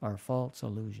 are false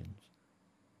allusions.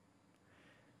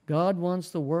 God wants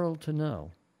the world to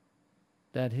know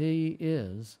that he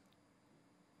is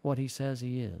what he says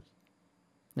he is.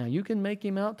 Now, you can make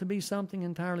him out to be something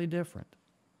entirely different,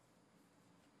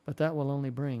 but that will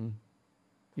only bring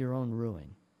your own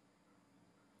ruin.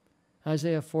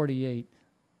 Isaiah 48,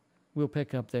 we'll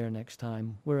pick up there next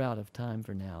time. We're out of time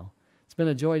for now. It's been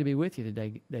a joy to be with you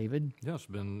today, David. Yeah, it's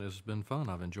been fun.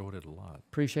 I've enjoyed it a lot.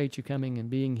 Appreciate you coming and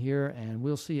being here, and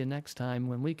we'll see you next time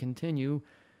when we continue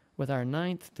with our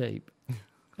 9th tape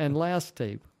and last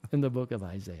tape in the book of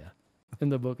Isaiah. In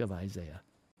the book of Isaiah.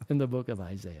 In the book of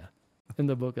Isaiah. In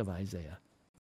the book of Isaiah.